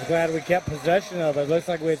 Just glad we kept possession of it. Looks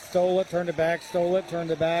like we had stole it, turned it back, stole it,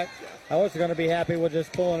 turned it back. I was going to be happy with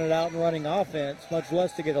just pulling it out and running offense, much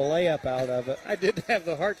less to get a layup out of it. I didn't have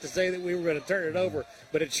the heart to say that we were going to turn it over,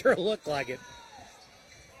 but it sure looked like it.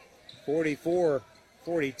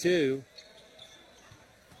 44-42.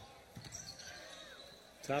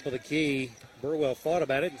 Top of the key. Burwell thought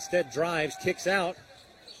about it. Instead drives, kicks out.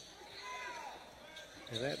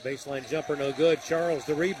 And that baseline jumper no good. Charles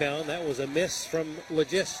the rebound. That was a miss from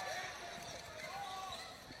Legist.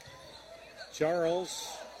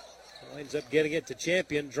 Charles winds up getting it to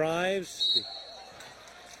Champion. Drives.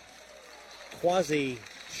 Quasi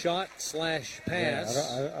shot /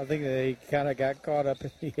 pass. Yeah, I think they kind of got caught up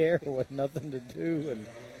in the air with nothing to do and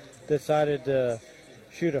decided to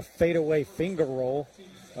shoot a fadeaway finger roll.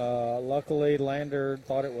 Luckily, Lander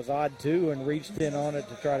thought it was odd too and reached in on it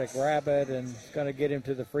to try to grab it, and it's going to get him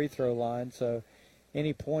to the free throw line. So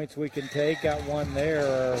any points we can take, got one there,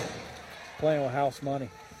 are playing with house money.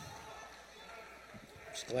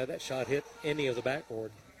 Just glad that shot hit any of the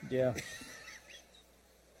backboard. Yeah.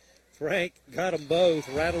 Frank got them both,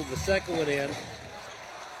 rattled the second one in.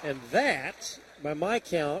 And that, by my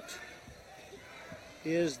count,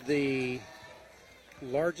 is the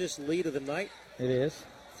largest lead of the night. It is.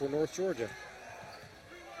 For North Georgia.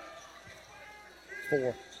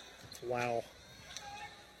 4. Wow.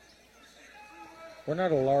 We're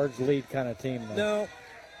not a large lead kind of team, though. No.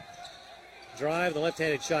 Drive, the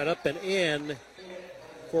left-handed shot up and in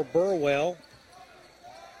for Burwell.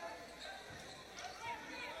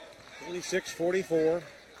 46-44.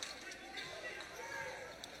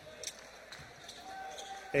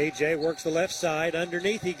 AJ works the left side.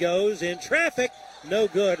 Underneath he goes in traffic. No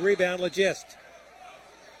good. Rebound Legist.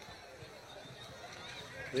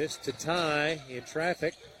 This to tie in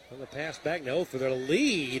traffic. On the pass back. No, for their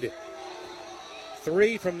lead.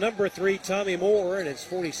 3 from number 3, Tommy Moore, and it's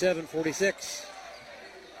 47-46.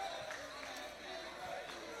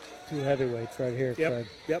 2 heavyweights right here, Craig.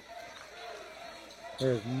 Yep.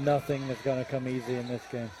 There's nothing that's going to come easy in this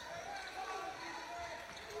game.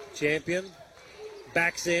 Champion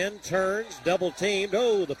backs in, turns, double teamed.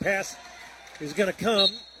 Oh, the pass is going to come.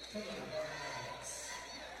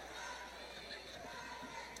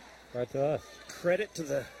 Right to us. Credit to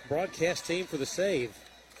the broadcast team for the save.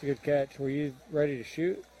 It's a good catch. Were you ready to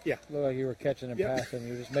shoot? Yeah. Looked like you were catching and passing.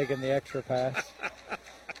 You were just making the extra pass.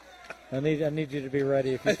 I need you to be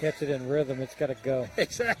ready. If you catch it in rhythm, it's got to go.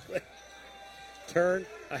 Exactly. Turn.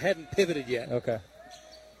 I hadn't pivoted yet. Okay.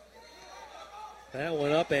 That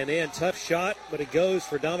one up and in. Tough shot, but it goes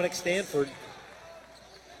for Dominic Stanford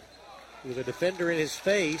with a defender in his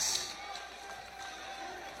face.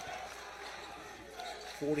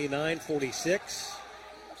 49-46.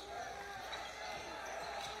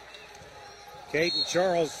 Caden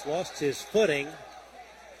Charles lost his footing.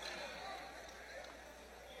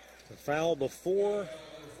 The foul before,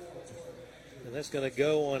 and that's going to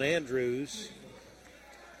go on Andrews.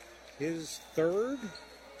 His third.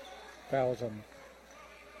 Foul's on.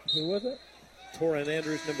 Who was it? Torin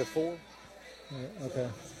Andrews, number 4. Yeah, okay.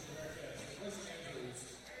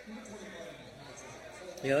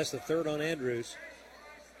 Yeah, that's the third on Andrews.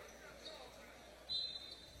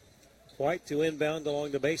 White to inbound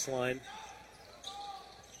along the baseline.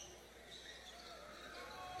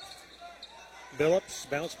 Billups,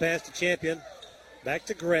 bounce pass to Champion. Back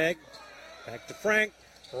to Greg. Back to Frank.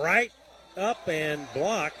 Right up and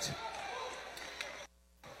blocked.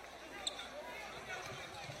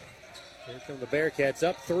 Here come the Bearcats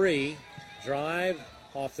up 3. Drive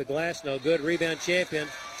off the glass, no good. Rebound Champion.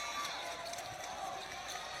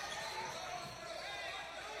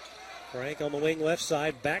 Frank on the wing left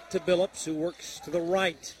side. Back to Billups, who works to the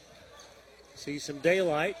right. Sees some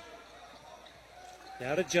daylight.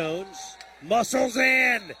 Now to Jones. Muscles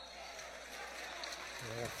in.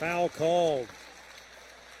 A foul called.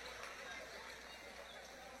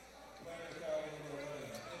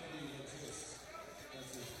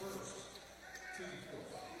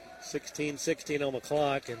 .16 on the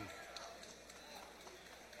clock, and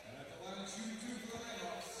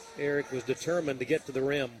Eric was determined to get to the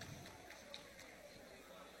rim.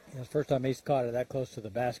 It's the first time he's caught it that close to the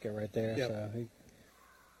basket right there. Yep. So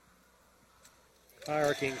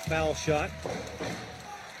High-arcing foul shot.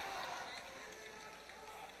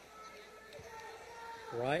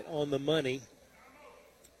 Right on the money.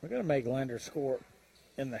 We're going to make Lander score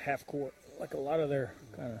in the half court. Like a lot of their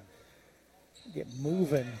kind of get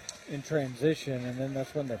moving in transition, and then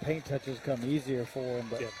that's when their paint touches come easier for them.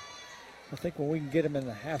 But I think when we can get them in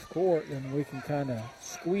the half court, then we can kind of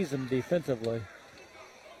squeeze them defensively.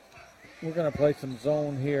 We're going to play some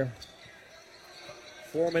zone here.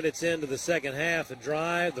 4 minutes into the second half. The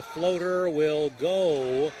drive, the floater will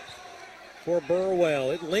go for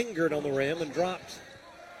Burwell. It lingered on the rim and dropped.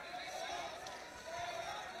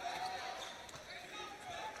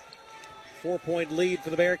 Four-point lead for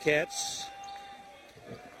the Bearcats.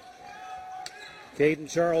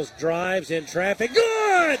 Caden Charles drives in traffic.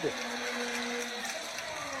 Good!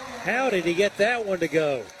 How did he get that one to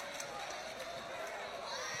go?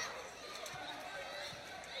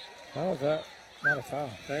 How was that? Not a foul.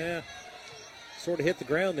 Yeah. Sort of hit the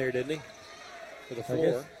ground there, didn't he? For the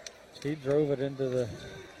floor. He drove it into the...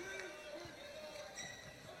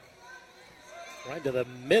 right to the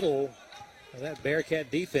middle of that Bearcat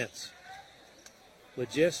defense.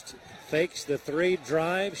 Legist fakes the three,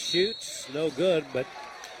 drives, shoots. No good, but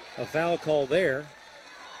a foul call there.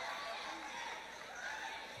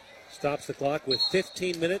 Stops the clock with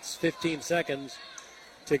 15 minutes, 15 seconds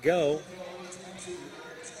to go.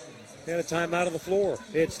 And a timeout on the floor.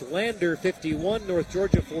 It's Lander 51, North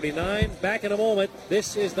Georgia 49. Back in a moment.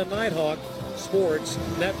 This is the Nighthawk Sports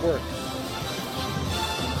Network.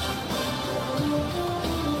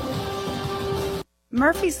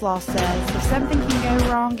 Murphy's Law says if something can go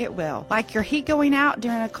wrong, it will. Like your heat going out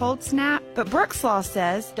during a cold snap. But Brooks Law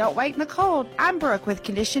says don't wait in the cold. I'm Brooke with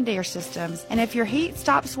Conditioned Air Systems. And if your heat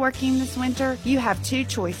stops working this winter, you have two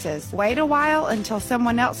choices. Wait a while until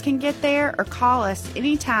someone else can get there or call us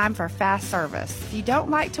anytime for fast service. If you don't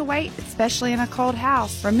like to wait, especially in a cold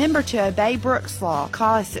house, remember to obey Brooks Law.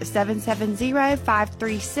 Call us at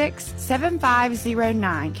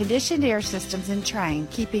 770-536-7509. Conditioned Air Systems and Train,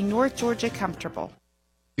 keeping North Georgia comfortable.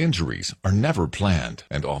 Injuries are never planned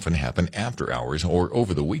and often happen after hours or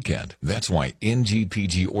over the weekend. That's why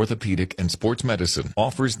NGPG Orthopedic and Sports Medicine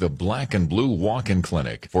offers the Black and Blue Walk-In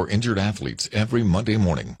Clinic for injured athletes every Monday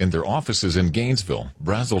morning in their offices in Gainesville,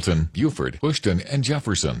 Brazelton, Beaufort, Houston, and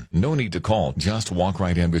Jefferson. No need to call. Just walk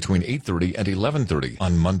right in between 8:30 and 11:30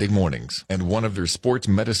 on Monday mornings. And one of their sports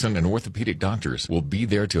medicine and orthopedic doctors will be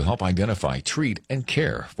there to help identify, treat, and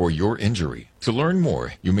care for your injury. To learn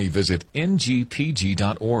more, you may visit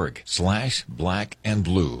ngpg.org/black and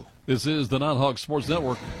blue. This is the Nighthawk Sports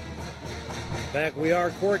Network. Back we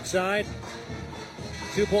are courtside.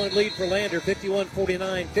 2-point lead for Lander,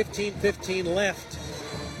 51-49, 15-15 left.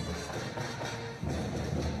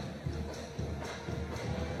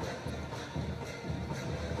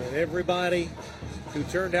 And everybody who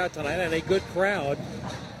turned out tonight and a good crowd.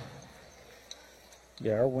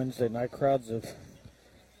 Yeah, our Wednesday night crowds have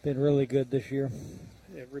been really good this year.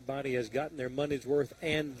 Everybody has gotten their money's worth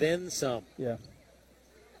and then some. Yeah.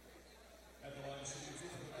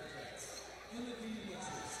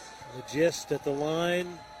 The Gist at the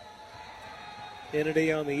line.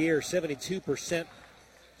 Kennedy on the year, 72%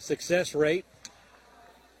 success rate.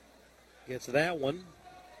 Gets that one.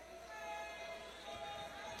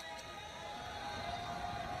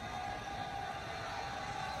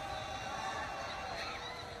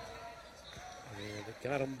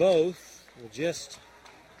 Got them both. We'll just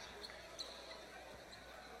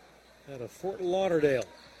out of Fort Lauderdale.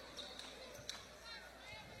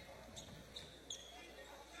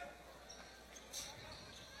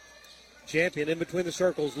 Champion in between the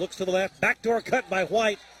circles. Looks to the left. Backdoor cut by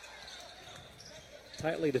White.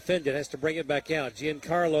 Tightly defended. Has to bring it back out.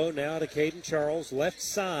 Giancarlo now to Caden Charles. Left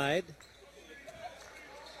side.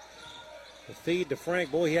 The feed to Frank.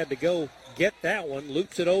 Boy, he had to go get that one.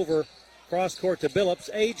 Loops it over. Cross court to Billups.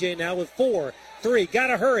 AJ now with 4, 3.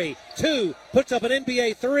 Gotta hurry. 2. Puts up an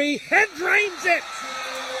NBA 3 and drains it.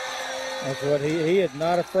 That's what he is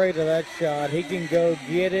not afraid of that shot. He can go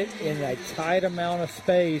get it in a tight amount of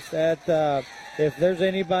space. That if there's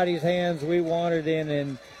anybody's hands we want it in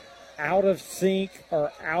an out of sync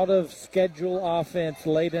or out of schedule offense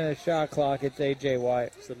late in a shot clock, it's AJ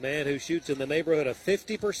White. It's the man who shoots in the neighborhood of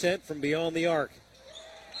 50% from beyond the arc.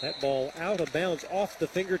 That ball out of bounds off the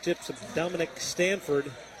fingertips of Dominic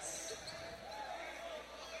Stanford.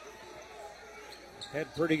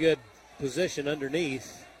 Had pretty good position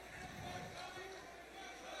underneath.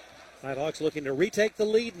 Nighthawks looking to retake the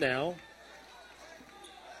lead now.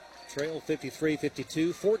 Trail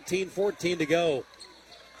 53-52, 14-14 to go.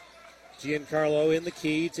 Giancarlo in the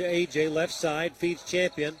key to AJ, left side, feeds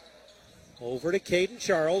Champion. Over to Caden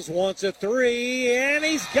Charles, wants a 3, and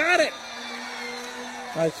he's got it.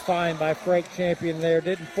 Nice find by Frank Champion there.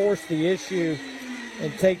 Didn't force the issue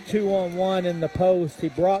and take 2-on-1 in the post. He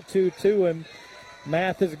brought 2 to him.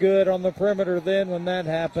 Math is good on the perimeter then when that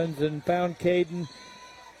happens, and found Caden.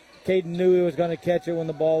 Caden knew he was going to catch it when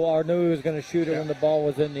the ball, or knew he was going to shoot it when the ball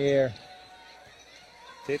was in the air.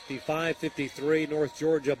 55-53, North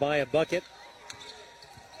Georgia by a bucket.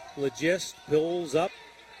 Legist pulls up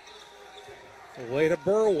Away to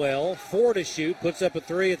Burwell. 4 to shoot. Puts up a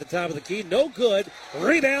 3 at the top of the key. No good.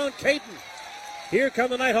 Rebound, Caden. Here come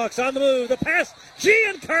the Nighthawks on the move. The pass,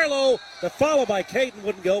 Giancarlo. The follow by Caden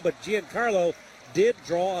wouldn't go, but Giancarlo did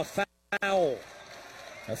draw a foul.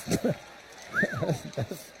 That's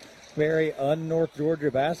very un-North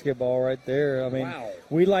Georgia basketball right there. I mean, Wow.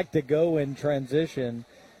 We like to go in transition,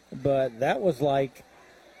 but that was like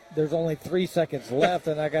there's only 3 seconds left,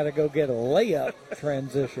 and I got to go get a layup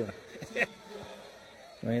transition.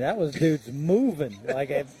 I mean, that was dudes moving like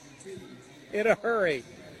in a hurry.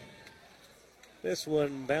 This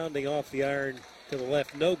one bounding off the iron to the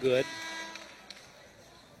left, no good.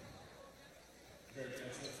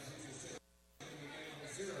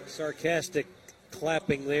 Sarcastic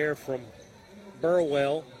clapping there from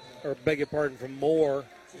Burwell, or beg your pardon, from Moore.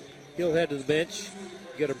 He'll head to the bench,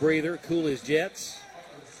 get a breather, cool his jets.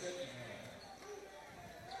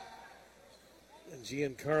 And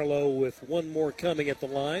Giancarlo with one more coming at the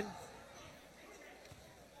line.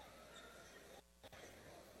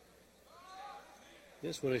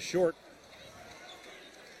 This one is short.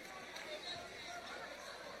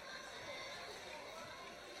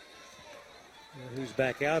 And who's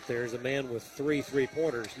back out there is a man with 3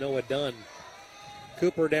 3-pointers, Noah Dunn.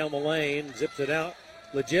 Cooper down the lane, zips it out.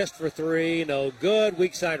 Legist for 3, no good.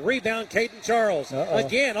 Weak side rebound, Caden Charles.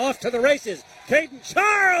 Again, off to the races. Caden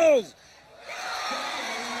Charles!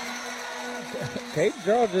 Caden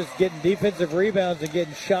Charles just getting defensive rebounds and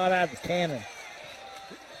getting shot out of the cannon.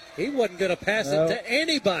 He wasn't going to pass it to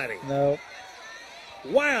anybody. No.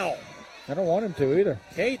 Wow. I don't want him to either.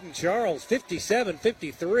 Caden Charles,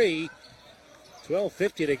 57-53.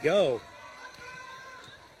 12:50 to go.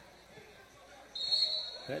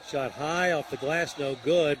 That shot high off the glass, no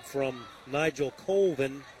good, from Nigel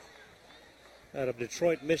Colvin out of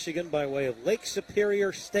Detroit, Michigan, by way of Lake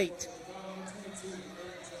Superior State.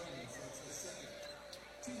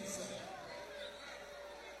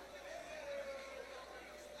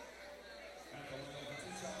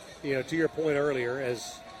 You know, to your point earlier,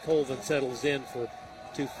 as Colvin settles in for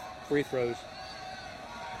 2 free throws,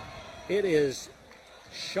 it is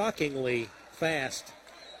shockingly fast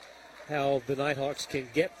how the Nighthawks can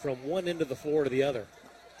get from one end of the floor to the other.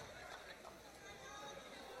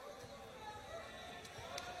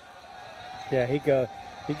 Yeah, he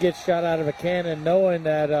gets shot out of a cannon knowing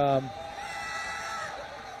that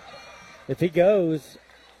if he goes,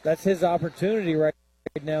 that's his opportunity right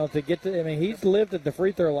now to get to. I mean, he's lived at the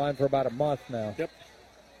free throw line for about a month now. Yep.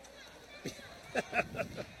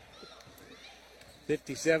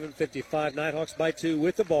 57-55, Nighthawks by 2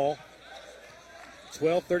 with the ball.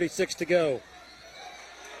 12:36 to go.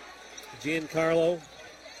 Giancarlo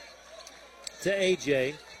to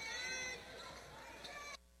AJ.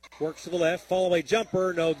 Works to the left, fall away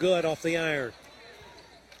jumper, no good, off the iron.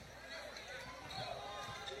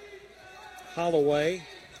 Holloway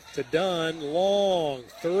to Dunn, long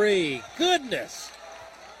 3, goodness.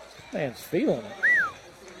 Man's feeling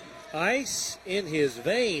it. Ice in his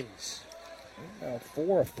veins.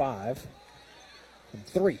 4 or 5 and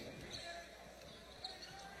 3.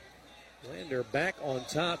 Lander back on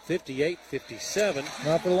top, 58-57.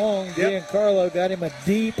 Not for long. Giancarlo got him a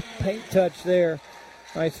deep paint touch there.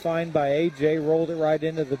 Nice find by A.J. Rolled it right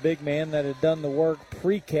into the big man that had done the work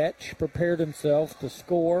pre-catch, prepared himself to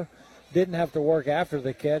score. Didn't have to work after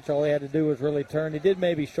the catch. All he had to do was really turn. He did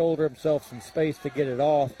maybe shoulder himself some space to get it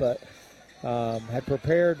off, but had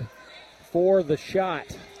prepared for the shot,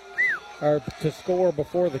 or to score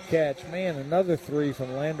before the catch. Man, another 3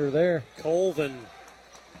 from Lander there. Colvin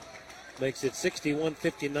makes it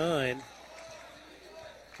 61-59.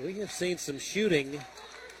 We have seen some shooting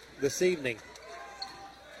this evening.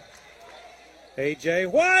 A.J.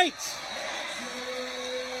 White!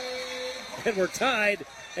 And we're tied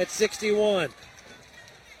at 61.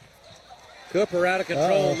 Cooper out of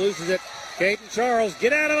control, loses it. Caden Charles,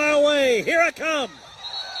 get out of my way. Here I come.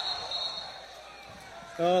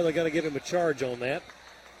 Oh, they got to give him a charge on that.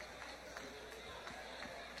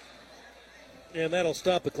 And that'll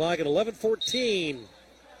stop the clock at 11:14.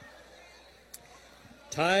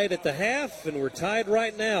 Tied at the half, and we're tied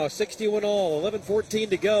right now. 61 all, 11:14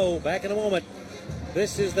 to go. Back in a moment.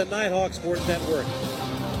 This is the Nighthawk Sports Network.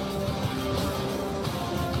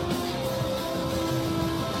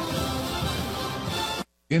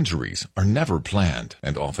 Injuries are never planned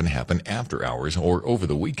and often happen after hours or over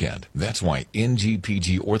the weekend. That's why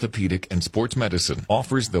NGPG Orthopedic and Sports Medicine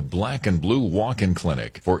offers the Black and Blue Walk-In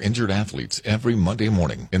Clinic for injured athletes every Monday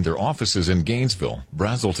morning in their offices in Gainesville,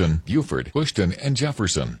 Brazelton, Beaufort, Bushton, and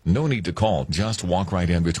Jefferson. No need to call. Just walk right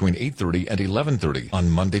in between 8:30 and 11:30 on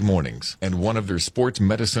Monday mornings. And one of their sports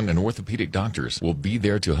medicine and orthopedic doctors will be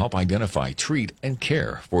there to help identify, treat, and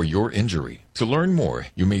care for your injury. To learn more,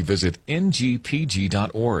 you may visit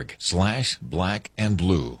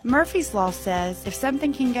ngpg.org/blackandblue. Murphy's Law says if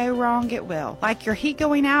something can go wrong, it will. Like your heat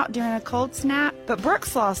going out during a cold snap. But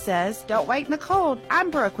Brooks Law says don't wait in the cold.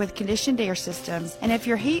 I'm Brooke with Conditioned Air Systems. And if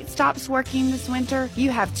your heat stops working this winter,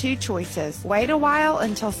 you have two choices. Wait a while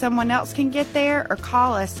until someone else can get there or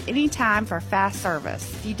call us anytime for fast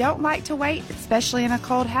service. If you don't like to wait, especially in a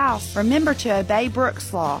cold house, remember to obey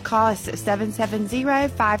Brooks Law. Call us at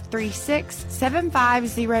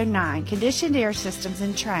 770-536-7509. Conditioned Air Systems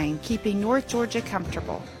and Train, keeping North Georgia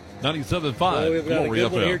comfortable. 97.5 Well, we've got a Glory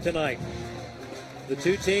good one FM. here tonight. The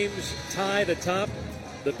two teams tied atop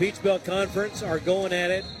the Peach Belt Conference are going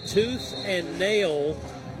at it tooth and nail.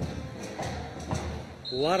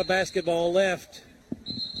 A lot of basketball left.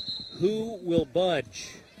 Who will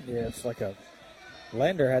budge? Yeah, it's like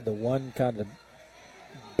Lander had the one kind of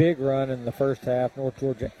big run in the first half. North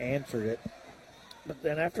Georgia answered it. But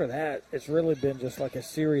then after that, it's really been just like a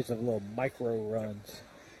series of little micro runs.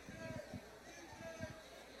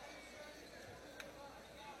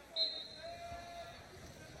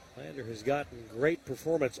 Lander has gotten great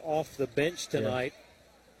performance off the bench tonight.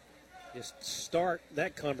 Just start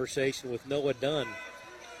that conversation with Noah Dunn.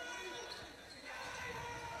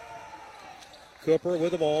 Cooper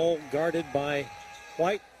with the ball, guarded by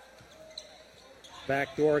White.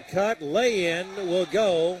 Backdoor cut, lay-in will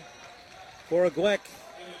go for a Gweck.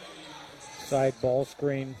 Side ball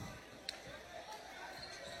screen.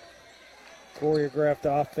 Choreographed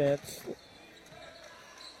offense.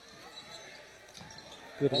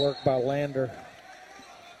 Good work by Lander.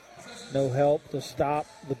 No help to stop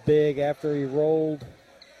the big after he rolled.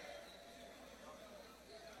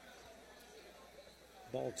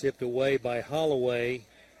 Ball tipped away by Holloway.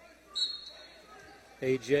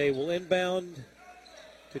 AJ will inbound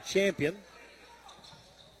to Champion.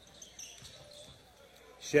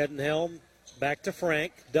 Shedenhelm back to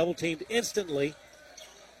Frank. Double teamed instantly.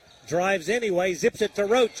 Drives anyway. Zips it to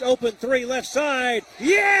Roach. Open three left side.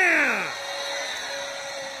 Yeah!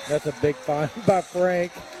 That's a big find by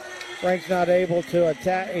Frank. Frank's not able to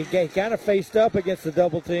attack. He kind of faced up against the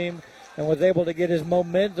double team and was able to get his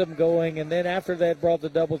momentum going. And then after that brought the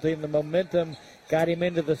double team, the momentum got him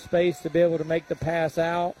into the space to be able to make the pass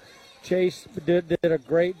out. Case did a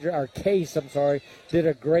great job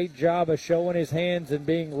of showing his hands and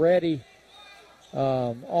being ready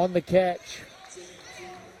on the catch.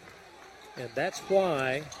 And that's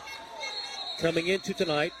why coming into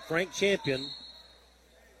tonight, Frank Champion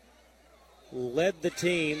led the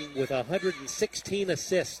team with 116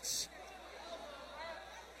 assists.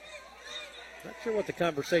 Not sure what the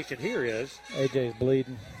conversation here is. AJ's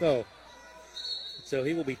bleeding. So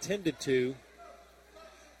he will be tended to.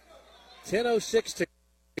 10:06 to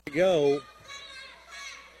go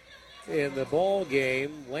in the ball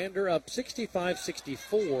game. Lander up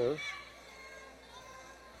 65-64.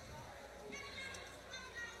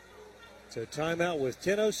 So timeout with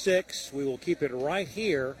 10:06. We will keep it right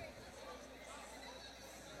here.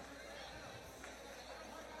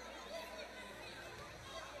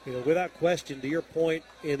 Without question, to your point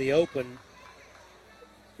in the open,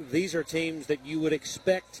 these are teams that you would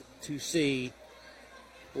expect to see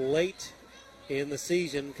late in the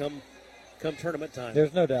season come tournament time.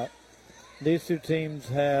 There's no doubt. These two teams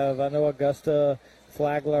have, I know Augusta,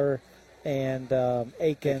 Flagler, and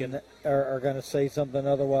Aiken are going to say something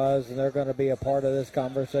otherwise, and they're going to be a part of this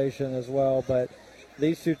conversation as well. But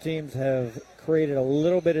these two teams have created a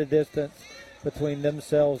little bit of distance between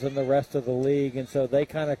themselves and the rest of the league, and so they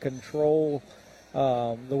kind of control.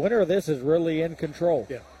 The winner of this is really in control.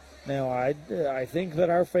 Yeah. Now, I think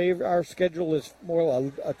that our schedule is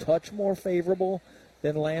more a touch more favorable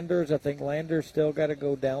than Landers. I think Landers still got to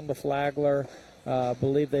go down to Flagler. I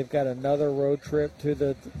believe they've got another road trip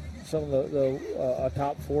to some of the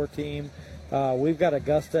top four team. We've got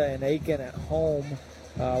Augusta and Aiken at home.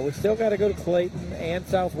 We still got to go to Clayton and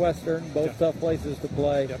Southwestern, both tough places to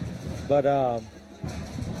play. Yep. But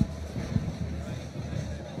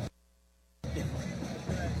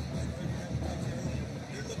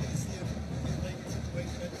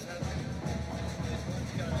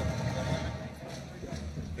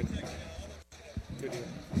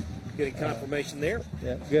getting confirmation there.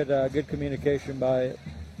 Yeah, good communication by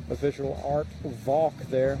official Art Valk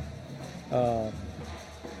there.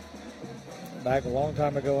 Back a long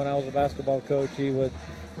time ago when I was a basketball coach, he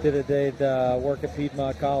did a day work at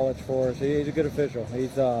Piedmont College for us. He's a good official.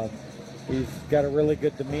 He's got a really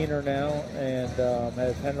good demeanor now and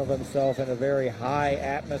has handled himself in a very high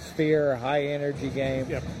atmosphere, high energy game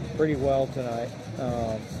pretty well tonight.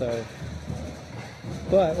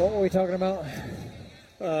 But what were we talking about?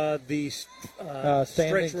 The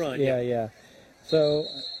stretch run. Yeah. So,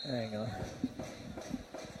 hang on.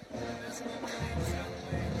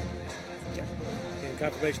 In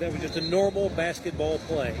confirmation, that was just a normal basketball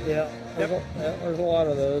play. Yeah, there's a lot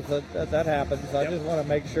of those. That happens. I just want to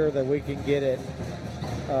make sure that we can get it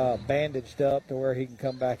bandaged up to where he can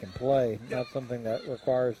come back and play. Not something that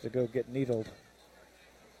requires to go get needled.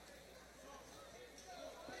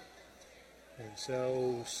 And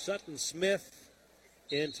so Sutton Smith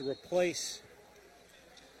in to replace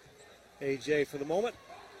AJ for the moment,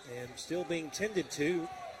 and still being tended to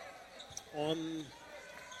on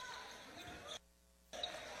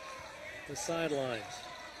the sidelines.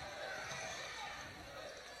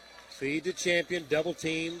 Feed to Champion, double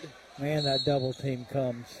teamed. Man, that double team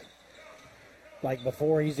comes like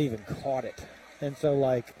before he's even caught it. And so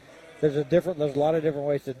there's a lot of different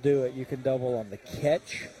ways to do it. You can double on the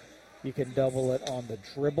catch. You can double it on the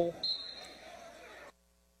dribble.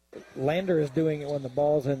 Lander is doing it when the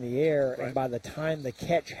ball's in the air, and by the time the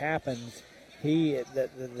catch happens, the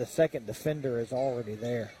second defender is already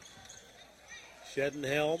there.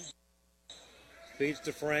 Shedenhelm feeds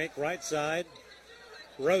to Frank, right side.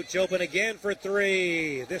 Roach open again for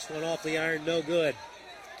three. This one off the iron, no good.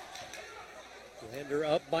 Lander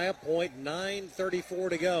up by a point, 9:34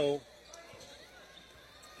 to go.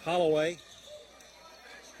 Holloway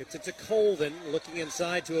gets it to Colvin, looking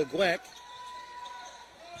inside to Agwek.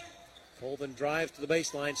 Colvin drives to the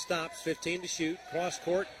baseline, stops, 15 to shoot, cross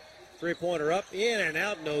court, three-pointer up, in and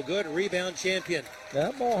out, no good. Rebound Champion.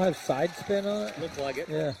 That ball has side spin on it? Looked like it.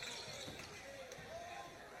 Yeah.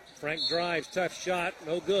 Frank drives, tough shot,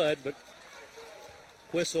 no good, but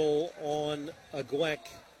whistle on Agwek.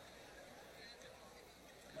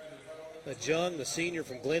 Jung, the senior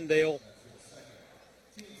from Glendale,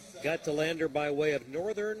 got to Lander by way of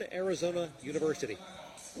Northern Arizona University.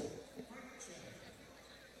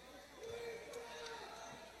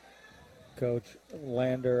 Coach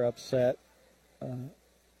Lander upset.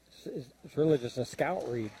 It's really just a scout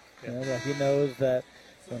read. You know, he knows that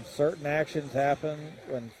when certain actions happen,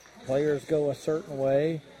 when players go a certain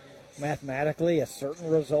way, mathematically a certain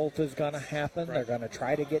result is going to happen. They're going to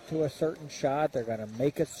try to get to a certain shot. They're going to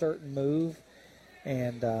make a certain move.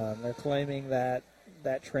 And they're claiming that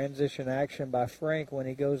transition action by Frank when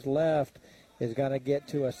he goes left is going to get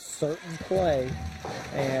to a certain play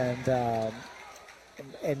and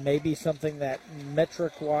maybe something that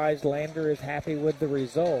metric-wise Lander is happy with the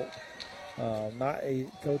result.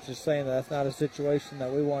 Coach is saying that's not a situation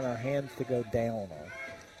that we want our hands to go down on.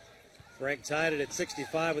 Frank tied it at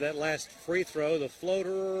 65 with that last free throw. The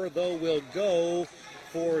floater, though, will go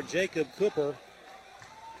for Jacob Cooper.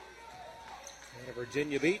 Out of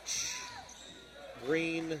Virginia Beach,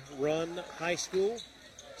 Green Run High School,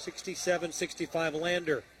 67-65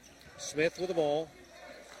 Lander. Smith with the ball.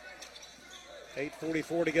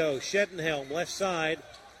 8:44 to go. Shedenhelm, left side.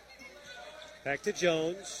 Back to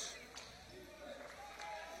Jones.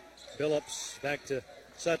 Phillips back to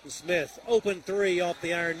Sutton Smith. Open three off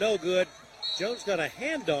the iron, no good. Jones got a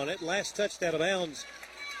hand on it. Last touched out of bounds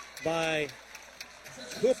by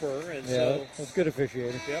Cooper. And so that's good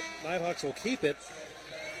officiating. Yep, Nighthawks will keep it.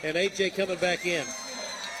 And AJ coming back in.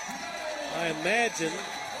 I imagine,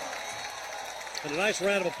 and a nice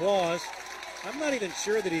round of applause. I'm not even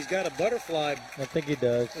sure that he's got a butterfly. I think he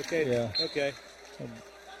does. Okay. Yeah. Okay.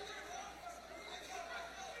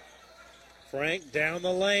 Frank down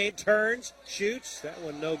the lane, turns, shoots. That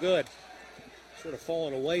one no good. Sort of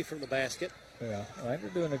falling away from the basket. Yeah, Lander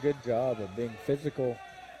doing a good job of being physical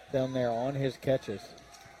down there on his catches.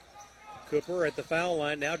 Cooper at the foul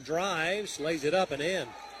line now drives, lays it up and in.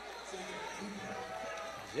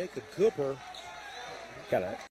 Jacob Cooper got a